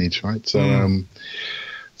to manage, right?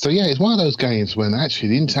 So yeah, it's one of those games when actually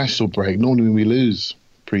the international break, normally when we lose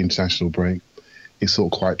pre-international break, it's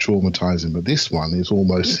sort of quite traumatising. But this one is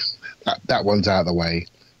almost, that one's out of the way.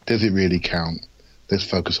 Does it really count? Let's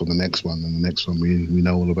focus on the next one, and the next one we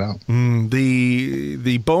know all about.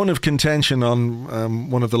 The bone of contention on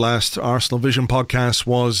one of the last Arsenal Vision podcasts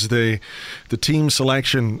was the team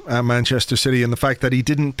selection at Manchester City and the fact that he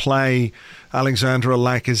didn't play Alexandre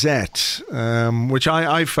Lacazette, which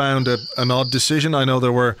I found an odd decision. I know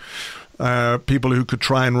there were people who could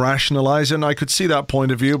try and rationalise it, and I could see that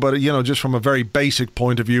point of view, but just from a very basic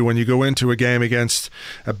point of view, when you go into a game against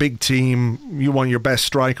a big team, you want your best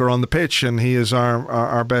striker on the pitch, and he is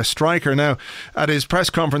our best striker. Now, at his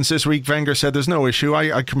press conference this week, Wenger said there's no issue.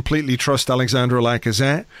 I completely trust Alexandre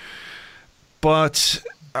Lacazette, but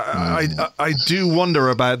I do wonder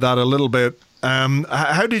about that a little bit.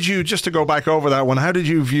 How did you, just to go back over that one, how did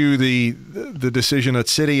you view the decision at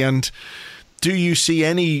City, and do you see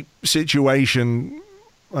any situation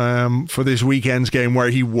for this weekend's game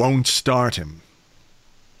where he won't start him?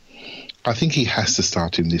 I think he has to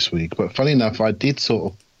start him this week. But funny enough, I did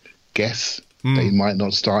sort of guess that he might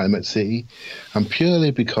not start him at City, and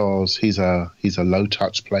purely because he's a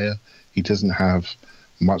low-touch player. He doesn't have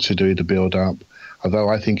much to do to build up, although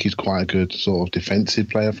I think he's quite a good sort of defensive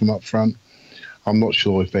player from up front. I'm not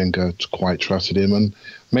sure if Wenger quite trusted him, and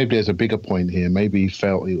maybe there's a bigger point here. Maybe he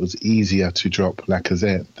felt it was easier to drop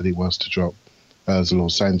Lacazette than it was to drop Ozil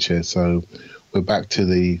Sanchez. So we're back to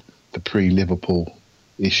the pre-Liverpool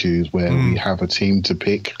issues where we have a team to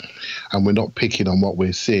pick, and we're not picking on what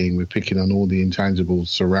we're seeing. We're picking on all the intangibles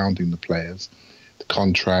surrounding the players, the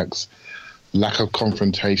contracts, lack of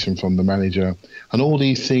confrontation from the manager, and all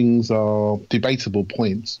these things are debatable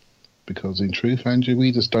points. Because in truth, Andrew,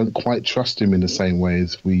 we just don't quite trust him in the same way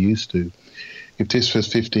as we used to. If this was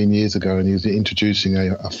 15 years ago and he was introducing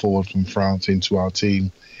a forward from France into our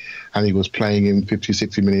team and he was playing in 50,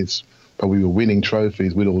 60 minutes, but we were winning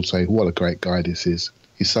trophies, we'd all say, what a great guy this is.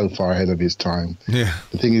 He's so far ahead of his time. Yeah.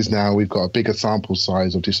 The thing is now we've got a bigger sample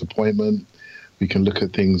size of disappointment. We can look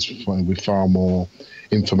at things with far more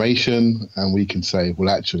information, and we can say, well,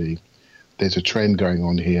 actually, there's a trend going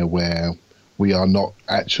on here where we are not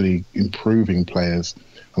actually improving players.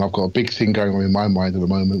 And I've got a big thing going on in my mind at the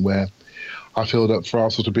moment where I feel that for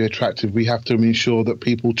Arsenal to be attractive, we have to ensure that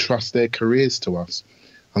people trust their careers to us.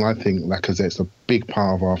 And I think Lacazette's a big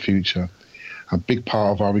part of our future, a big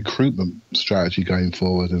part of our recruitment strategy going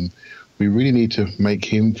forward. And we really need to make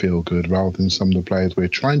him feel good rather than some of the players we're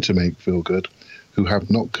trying to make feel good who have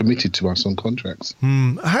not committed to us on contracts.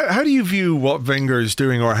 How do you view what Wenger is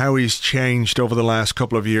doing, or how he's changed over the last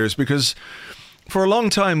couple of years? Because for a long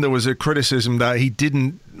time there was a criticism that he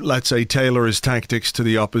didn't, let's say, tailor his tactics to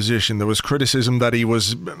the opposition. There was criticism that he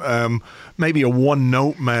was maybe a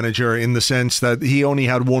one-note manager, in the sense that he only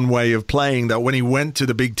had one way of playing, that when he went to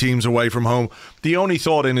the big teams away from home, the only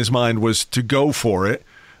thought in his mind was to go for it.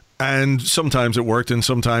 And sometimes it worked and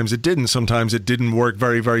sometimes it didn't. Sometimes it didn't work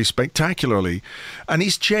very, very spectacularly. And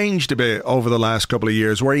he's changed a bit over the last couple of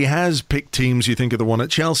years, where he has picked teams. You think of the one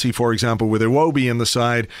at Chelsea, for example, with Iwobi in the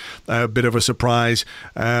side, a bit of a surprise.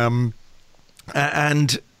 And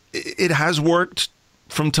it has worked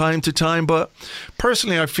from time to time, but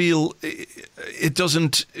personally I feel it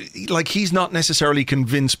doesn't, like, he's not necessarily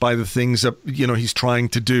convinced by the things that, you know, he's trying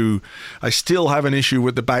to do. I still have an issue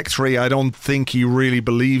with the back three. I don't think he really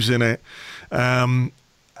believes in it.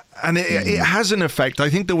 And it has an effect.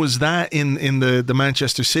 I think there was that in the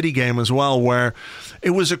Manchester City game as well, where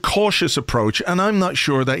it was a cautious approach, and I'm not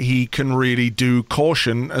sure that he can really do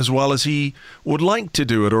caution as well as he would like to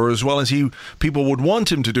do it, or as well as people would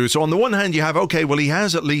want him to do it. So on the one hand, you have, okay, well, he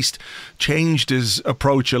has at least changed his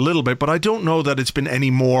approach a little bit, but I don't know that it's been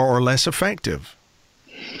any more or less effective.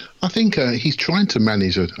 I think he's trying to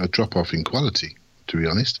manage a drop-off in quality, to be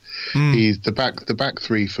honest. He's the back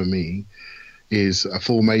three for me is a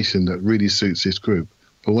formation that really suits this group.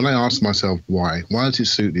 But when I ask myself why does it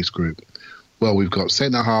suit this group? Well, we've got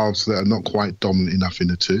centre-halves that are not quite dominant enough in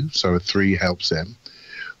the two, so a three helps them.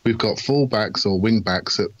 We've got full-backs or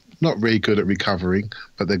wing-backs that are not really good at recovering,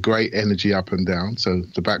 but they're great energy up and down, so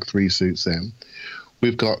the back three suits them.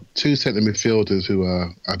 We've got two centre midfielders who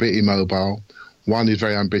are a bit immobile. One is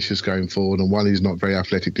very ambitious going forward, and one is not very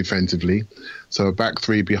athletic defensively. So a back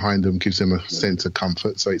three behind them gives them a sense of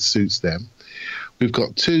comfort, so it suits them. We've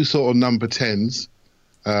got two sort of number 10s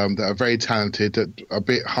that are very talented, that are a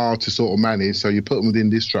bit hard to sort of manage. So you put them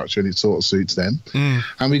within this structure and it sort of suits them.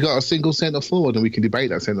 And we got a single centre forward, and we can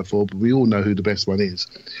debate that centre forward, but we all know who the best one is.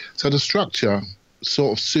 So the structure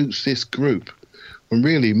sort of suits this group. When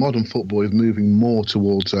really modern football is moving more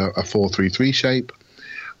towards a 4-3-3 shape,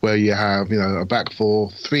 where you have, you know, a back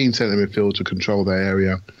four, three in centre midfield to control their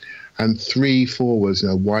area, and three forwards, you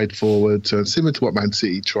know, wide forwards, similar to what Man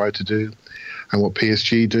City tried to do, and what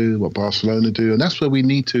PSG do, what Barcelona do. And that's where we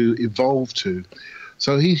need to evolve to.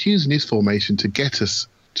 So he's using his formation to get us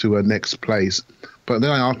to a next place. But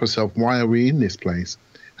then I ask myself, why are we in this place?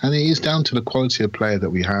 And it is down to the quality of player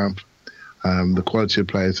that we have, the quality of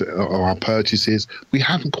players, or our purchases. We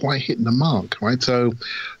haven't quite hit the mark, right? So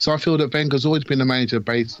I feel that Wenger's always been a manager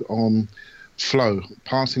based on flow,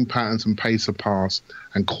 passing patterns and pace of pass,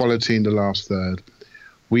 and quality in the last third.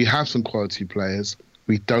 We have some quality players.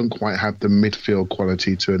 We don't quite have the midfield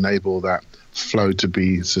quality to enable that flow to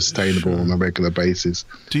be sustainable on a regular basis.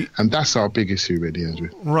 And that's our big issue, really, Andrew.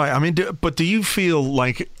 Right. I mean, but do you feel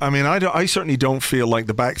like, I mean, I certainly don't feel like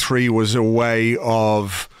the back three was a way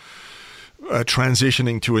of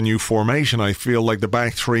transitioning to a new formation. I feel like the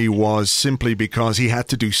back three was simply because he had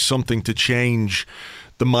to do something to change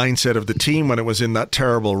the mindset of the team when it was in that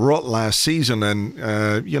terrible rut last season,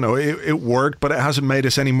 and you know, it worked, but it hasn't made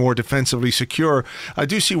us any more defensively secure. I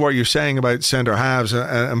do see what you're saying about centre halves,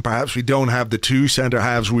 and perhaps we don't have the two centre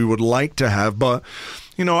halves we would like to have, but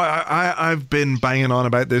you know, I've been banging on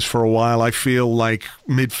about this for a while. I feel like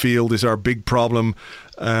midfield is our big problem.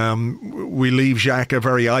 We leave Xhaka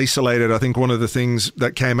very isolated. I think one of the things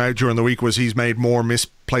that came out during the week was he's made more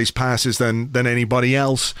misplaced passes than anybody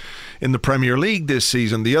else in the Premier League this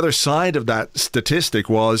season. The other side of that statistic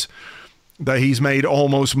was that he's made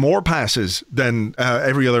almost more passes than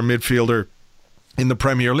every other midfielder in the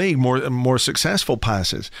Premier League, more successful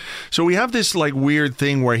passes. So we have this like weird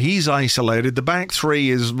thing where he's isolated. The back three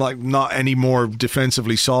is like not any more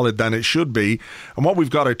defensively solid than it should be. And what we've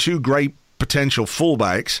got are two great potential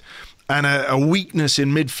fullbacks and a weakness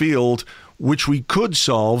in midfield which we could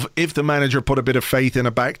solve if the manager put a bit of faith in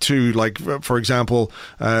a back two, like, for example,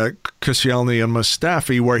 Koscielny and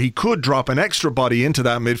Mustafi, where he could drop an extra body into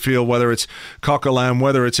that midfield, whether it's Coquelin,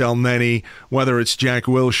 whether it's El Neni, whether it's Jack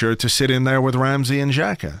Wilshere, to sit in there with Ramsey and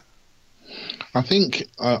Xhaka. I think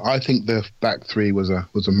the back three was a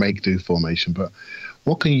make-do formation, but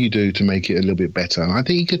what can you do to make it a little bit better? And I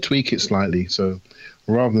think you could tweak it slightly. So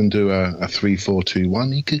rather than do a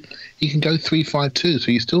 3-4-2-1, you can go 3-5-2.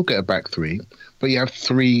 So you still get a back three, but you have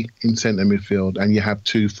three in centre midfield and you have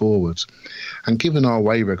two forwards. And given our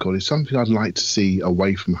away record, it's something I'd like to see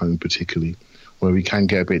away from home, particularly, where we can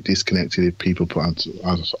get a bit disconnected if people put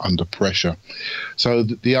us under pressure. So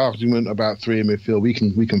the argument about three in midfield, we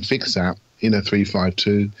can fix that in a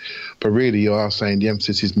 3-5-2, but really you are saying the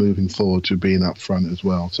emphasis is moving forward to being up front as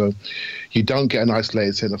well. So you don't get an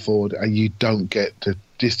isolated centre forward and you don't get the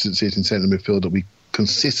distances in centre midfield that we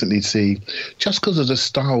consistently see just because of the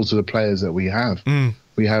styles of the players that we have.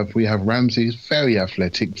 We have Ramsey, who's very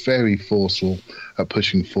athletic, very forceful at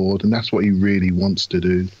pushing forward, and that's what he really wants to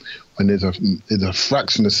do. When there's a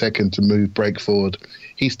fraction of a second to break forward,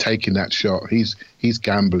 he's taking that shot. He's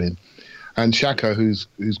gambling. And Xhaka, who's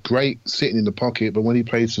great sitting in the pocket, but when he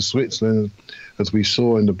plays for Switzerland, as we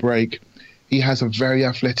saw in the break, he has a very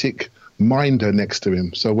athletic minder next to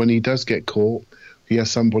him. So when he does get caught, he has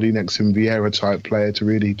somebody next to him, Vieira-type player, to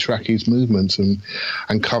really track his movements and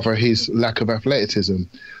cover his lack of athleticism.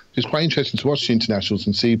 It's quite interesting to watch the internationals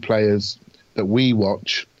and see players that we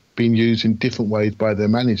watch being used in different ways by their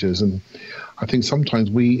managers. And I think sometimes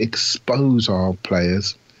we expose our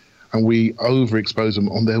players and we overexpose them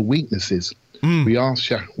on their weaknesses. We ask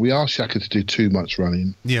Xhaka to do too much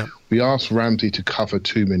running. Yeah. We ask Ramsey to cover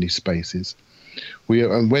too many spaces.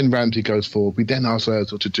 And when Ramsey goes forward, we then ask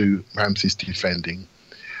Ozil to do Ramsey's defending.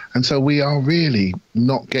 And so we are really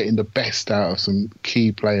not getting the best out of some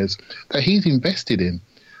key players that he's invested in.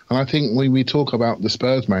 And I think when we talk about the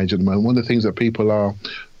Spurs manager at the moment, one of the things that people are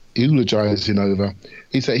eulogising over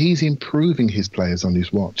is that he's improving his players on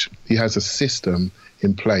his watch. He has a system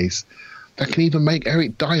in place that can even make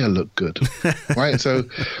Eric Dyer look good, right? So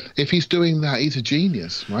if he's doing that, he's a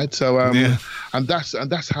genius, right? So and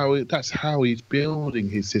that's how he's building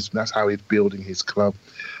his system. That's how he's building his club.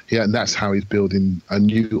 Yeah, and that's how he's building a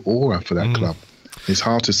new aura for that club. It's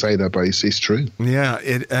hard to say that, but it's true. Yeah,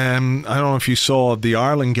 I don't know if you saw the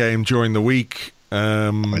Ireland game during the week.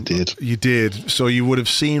 I did. You did. So you would have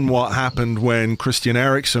seen what happened when Christian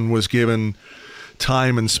Eriksen was given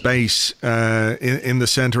time and space in the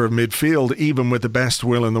centre of midfield, even with the best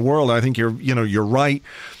will in the world. I think you're right.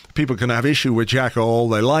 People can have issue with Xhaka all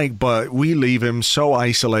they like, but we leave him so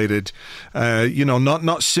isolated.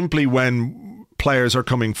 Not simply when players are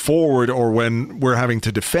coming forward or when we're having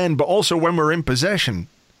to defend, but also when we're in possession.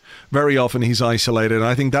 Very often he's isolated, and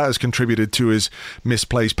I think that has contributed to his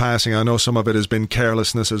misplaced passing. I know some of it has been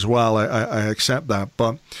carelessness as well. I accept that,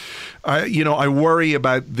 but I worry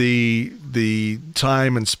about the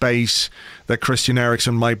time and space that Christian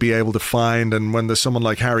Eriksen might be able to find, and when there's someone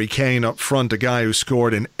like Harry Kane up front, a guy who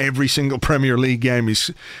scored in every single Premier League game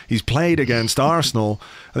he's played against Arsenal.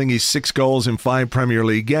 I think he's 6 goals in 5 Premier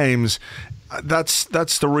League games. That's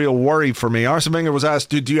the real worry for me. Arsene Wenger was asked,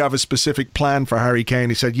 do you have a specific plan for Harry Kane?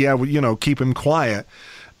 He said, yeah, well, keep him quiet.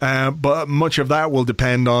 But much of that will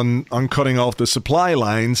depend on cutting off the supply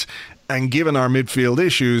lines. And given our midfield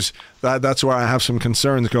issues, that's where I have some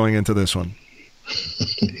concerns going into this one.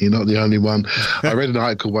 You're not the only one. I read an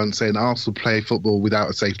article once saying Arsenal play football without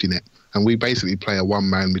a safety net. And we basically play a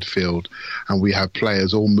one-man midfield. And we have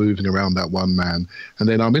players all moving around that one man. And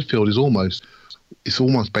then our midfield is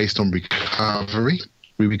almost based on recovery.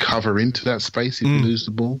 We recover into that space if we lose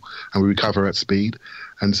the ball, and we recover at speed.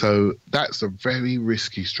 And so that's a very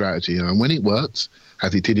risky strategy. And when it works,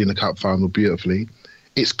 as it did in the cup final beautifully,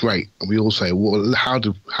 it's great. And we all say, well, how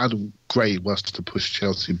great it was to push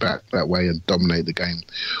Chelsea back that way and dominate the game.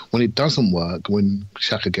 When it doesn't work, when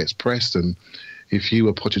Xhaka gets pressed, and if you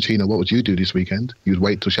were Pochettino, what would you do this weekend? You'd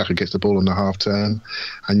wait till Xhaka gets the ball on the half turn,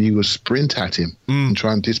 and you would sprint at him and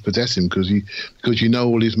try and dispossess him because you know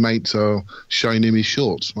all his mates are showing him his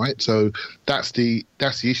shorts, right? So that's the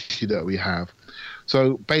issue that we have.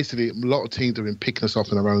 So basically, a lot of teams have been picking us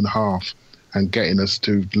off in our own half and getting us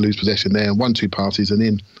to lose possession there, and 1-2 passes and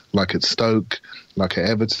in, like at Stoke, like at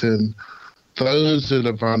Everton. Those are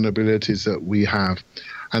the vulnerabilities that we have,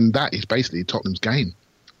 and that is basically Tottenham's game.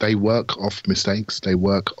 They work off mistakes. They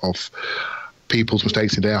work off people's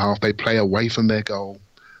mistakes in their half. They play away from their goal.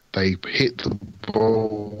 They hit the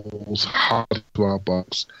balls hard to our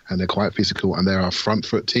box, and they're quite physical, and they're our front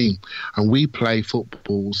foot team. And we play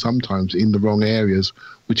football sometimes in the wrong areas,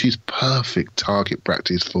 which is perfect target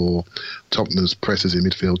practice for Tottenham's pressers in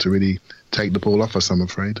midfield to really take the ball off us, I'm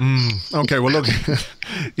afraid. Okay, well, look.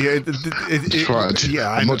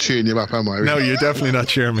 I'm not cheering you up, am I? No, you're definitely not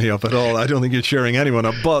cheering me up at all. I don't think you're cheering anyone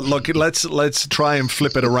up. But look, let's try and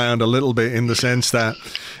flip it around a little bit in the sense that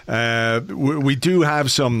we do have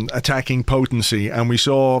some attacking potency, and we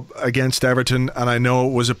saw against Everton, and I know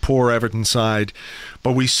it was a poor Everton side,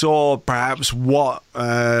 but we saw perhaps what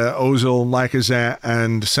Ozil, Lacazette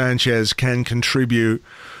and Sanchez can contribute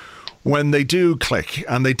when they do click,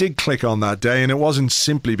 and they did click on that day, and it wasn't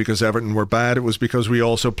simply because Everton were bad, it was because we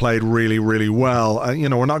also played really, really well.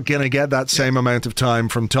 We're not going to get that same amount of time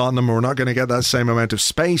from Tottenham, we're not going to get that same amount of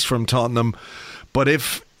space from Tottenham, but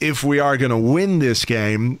if we are going to win this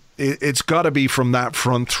game, it's got to be from that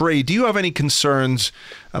front three. Do you have any concerns,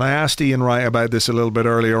 and I asked Ian Wright about this a little bit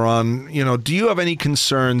earlier on, do you have any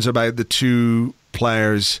concerns about the two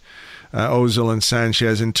players, Ozil and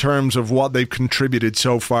Sanchez, in terms of what they've contributed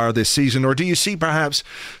so far this season? Or do you see perhaps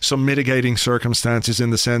some mitigating circumstances in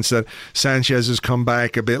the sense that Sanchez has come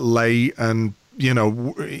back a bit late and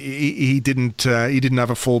he didn't have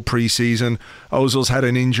a full pre-season. Ozil's had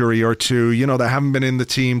an injury or two. They haven't been in the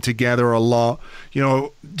team together a lot.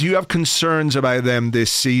 Do you have concerns about them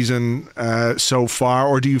this season so far,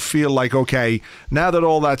 or do you feel like, okay, now that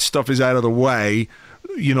all that stuff is out of the way,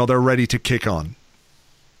 they're ready to kick on?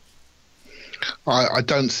 I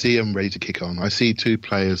don't see them ready to kick on. I see two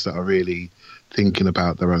players that are really thinking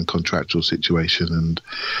about their own contractual situation and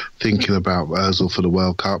thinking about Ozil for the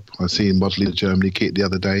World Cup. I see him modelling the Germany kit the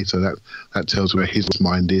other day, so that tells where his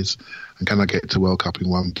mind is. And can I get to World Cup in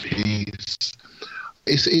one piece?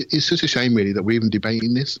 It's such a shame, really, that we're even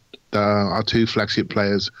debating this. Our two flagship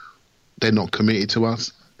players, they're not committed to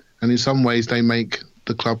us. And in some ways, they make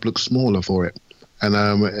the club look smaller for it. And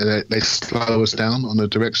they slow us down on a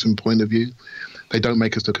direction point of view. They don't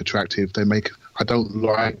make us look attractive. I don't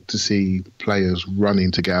like to see players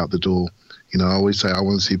running to get out the door. I always say I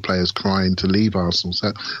want to see players crying to leave Arsenal.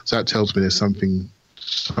 So that tells me there's something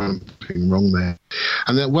wrong there.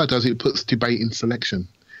 And then what it does, it puts debate in selection.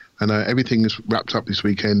 And everything is wrapped up this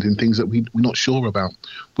weekend in things that we're not sure about.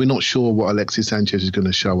 We're not sure what Alexis Sanchez is going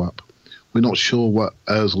to show up. We're not sure what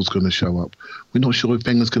Ozil's going to show up. We're not sure if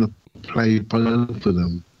Wenger's going to play both of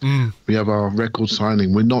them. We have our record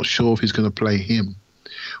signing. We're not sure if he's going to play him.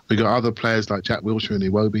 We got other players like Jack Wilshere and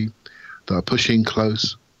Iwobi that are pushing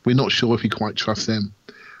close. We're not sure if he quite trusts them.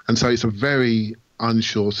 And so it's a very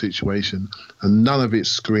unsure situation. And none of it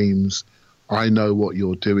screams, I know what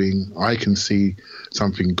you're doing. I can see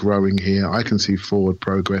something growing here. I can see forward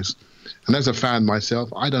progress. And as a fan myself,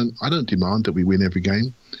 I don't demand that we win every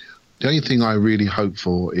game. The only thing I really hope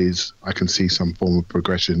for is I can see some form of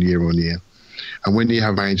progression year on year. And when you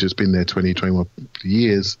have managers been there 20, 21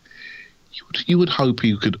 years, you would hope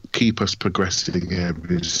you could keep us progressing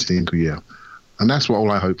every single year. And that's what all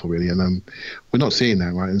I hope for, really. And we're not seeing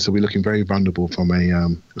that, right? And so we're looking very vulnerable from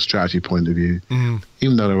a strategy point of view.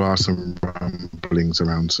 Even though there are some rumblings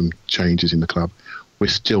around some changes in the club, we're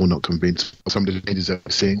still not convinced of some of the changes that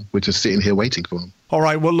we're seeing. We're just sitting here waiting for them. All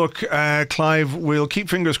right, well, look, Clive, we'll keep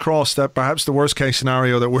fingers crossed that perhaps the worst-case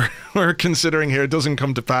scenario that we're considering here doesn't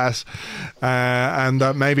come to pass, and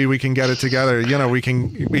that maybe we can get it together. We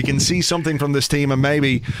can see something from this team, and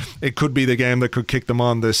maybe it could be the game that could kick them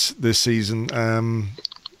on this season.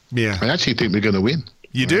 Yeah, I actually think we're going to win.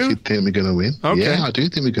 You do? I actually think we're going to win. Okay. Yeah, I do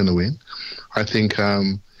think we're going to win. I think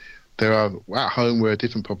at home we're a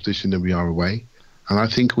different proposition than we are away. And I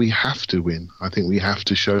think we have to win. I think we have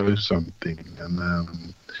to show something.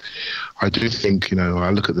 And I do think,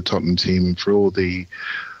 I look at the Tottenham team, and for all the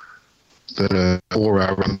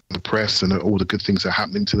aura around the press and all the good things that are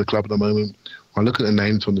happening to the club at the moment, I look at the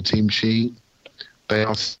names on the team sheet. They're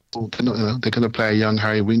going to play a young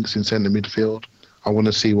Harry Winks in centre midfield. I want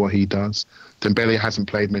to see what he does. Dembele hasn't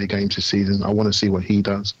played many games this season. I want to see what he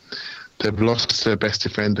does. They've lost their best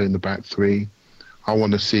defender in the back three. I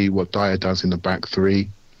want to see what Dyer does in the back three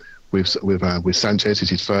with Sanchez.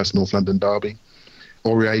 It's his first North London derby.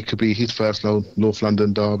 Aurier could be his first North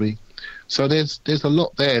London derby. So there's a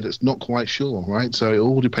lot there that's not quite sure, right? So it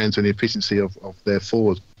all depends on the efficiency of their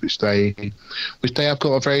forwards, which they have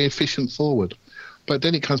got a very efficient forward. But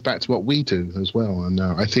then it comes back to what we do as well. And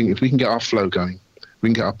I think if we can get our flow going, we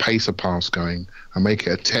can get our pace of pass going and make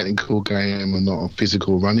it a technical game and not a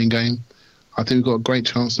physical running game, I think we've got a great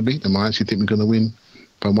chance to beat them. I actually think we're going to win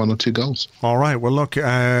by 1 or 2 goals. All right. Well, look,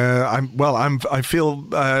 I feel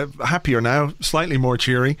happier now, slightly more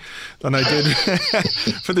cheery than I did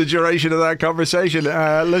for the duration of that conversation.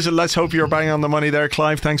 Listen, let's hope you're bang on the money there,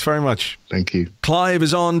 Clive. Thanks very much. Thank you. Clive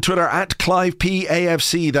is on Twitter at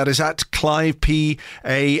ClivePAFC. That is at ClivePAFC,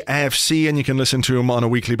 and you can listen to him on a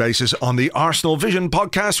weekly basis on the Arsenal Vision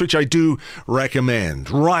podcast, which I do recommend.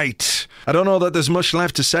 Right. I don't know that there's much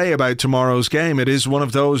left to say about tomorrow's game. It is one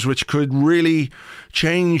of those which could really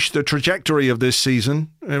change the trajectory of this season.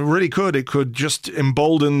 It really could. It could just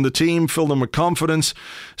embolden the team, fill them with confidence,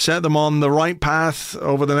 set them on the right path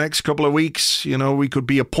over the next couple of weeks. You know, we could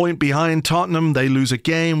be a point behind Tottenham. They lose a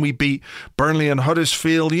game. We beat Burnley and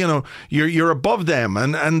Huddersfield. You know, you're above them,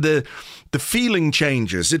 and the feeling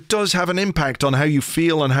changes. It does have an impact on how you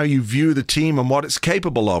feel and how you view the team and what it's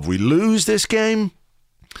capable of. We lose this game,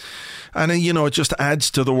 and, you know, it just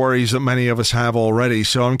adds to the worries that many of us have already.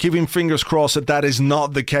 So I'm keeping fingers crossed that that is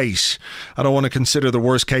not the case. I don't want to consider the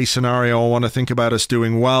worst case scenario. I want to think about us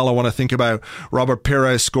doing well. I want to think about Robert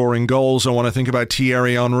Pires scoring goals. I want to think about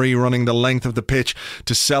Thierry Henry running the length of the pitch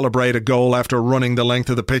to celebrate a goal after running the length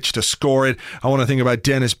of the pitch to score it. I want to think about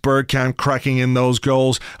Dennis Bergkamp cracking in those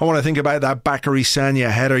goals. I want to think about that Bakary Sagna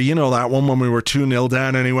header. You know, that one when we were 2-0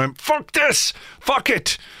 down and he went, fuck this, fuck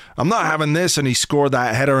it, I'm not having this, and he scored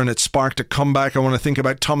that header and it sparked a comeback. I want to think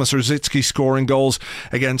about Thomas Rosicky scoring goals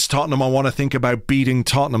against Tottenham. I want to think about beating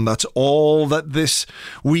Tottenham. That's all that this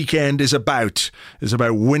weekend is about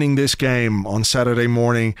winning this game on Saturday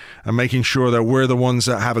morning and making sure that we're the ones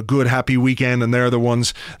that have a good, happy weekend, and they're the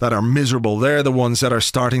ones that are miserable. They're the ones that are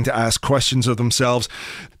starting to ask questions of themselves.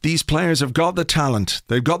 These players have got the talent,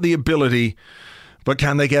 they've got the ability, but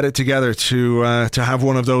can they get it together to have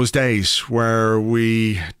one of those days where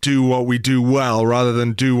we do what we do well rather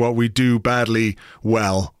than do what we do badly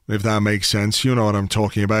well, if that makes sense? You know what I'm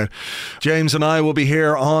talking about. James and I will be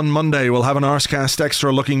here on Monday. We'll have an Arscast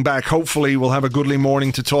Extra looking back. Hopefully we'll have a goodly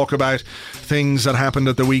morning to talk about things that happened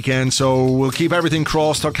at the weekend. So we'll keep everything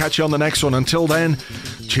crossed. I'll catch you on the next one. Until then,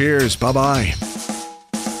 cheers. Bye-bye.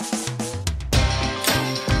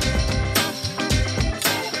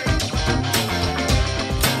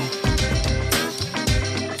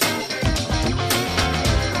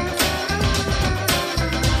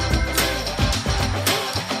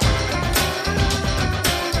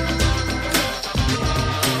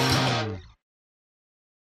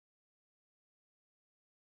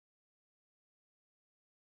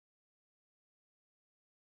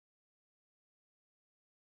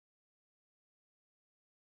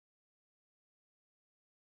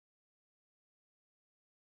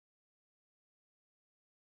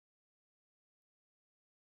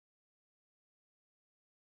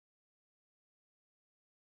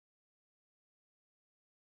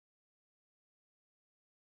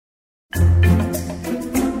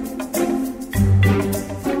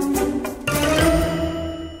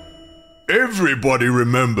 Everybody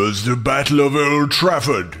remembers the Battle of Old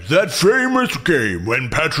Trafford, that famous game when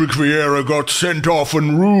Patrick Vieira got sent off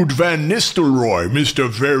and Ruud van Nistelrooy missed a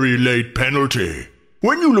very late penalty.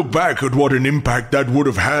 When you look back at what an impact that would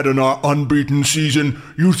have had on our unbeaten season,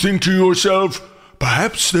 you think to yourself,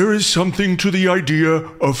 perhaps there is something to the idea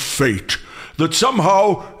of fate, that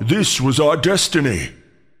somehow this was our destiny.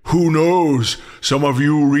 Who knows? Some of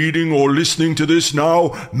you reading or listening to this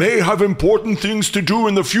now may have important things to do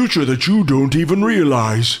in the future that you don't even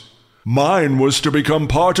realize. Mine was to become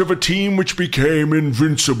part of a team which became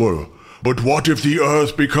invincible. But what if the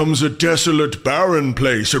Earth becomes a desolate, barren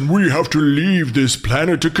place and we have to leave this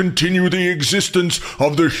planet to continue the existence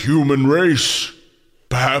of the human race?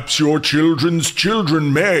 Perhaps your children's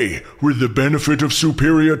children may, with the benefit of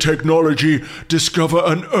superior technology, discover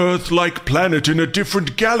an Earth-like planet in a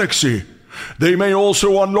different galaxy. They may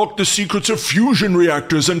also unlock the secrets of fusion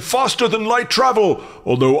reactors and faster-than-light travel,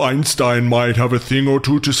 although Einstein might have a thing or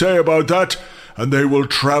two to say about that, and they will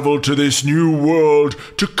travel to this new world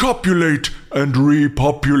to copulate and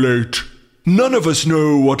repopulate. None of us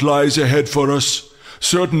know what lies ahead for us.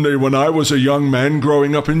 Certainly when I was a young man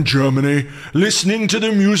growing up in Germany, listening to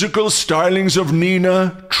the musical stylings of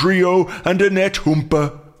Nina, Trio, and Annette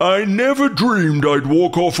Humpe, I never dreamed I'd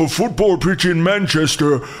walk off a football pitch in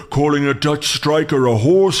Manchester calling a Dutch striker a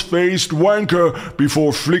horse-faced wanker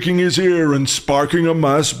before flicking his ear and sparking a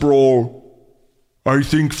mass brawl. I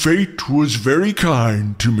think fate was very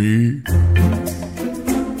kind to me.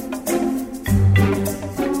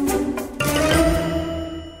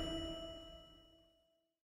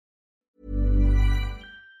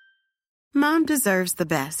 Mom deserves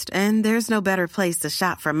the best, and there's no better place to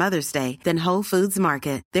shop for Mother's Day than Whole Foods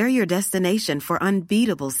Market. They're your destination for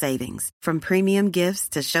unbeatable savings, from premium gifts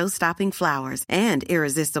to show-stopping flowers and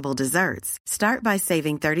irresistible desserts. Start by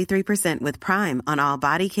saving 33% with Prime on all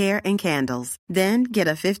body care and candles. Then get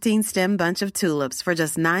a 15-stem bunch of tulips for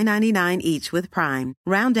just $9.99 each with Prime.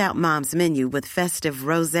 Round out Mom's menu with festive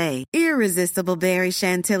rosé, irresistible berry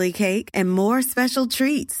chantilly cake, and more special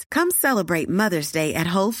treats. Come celebrate Mother's Day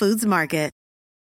at Whole Foods Market.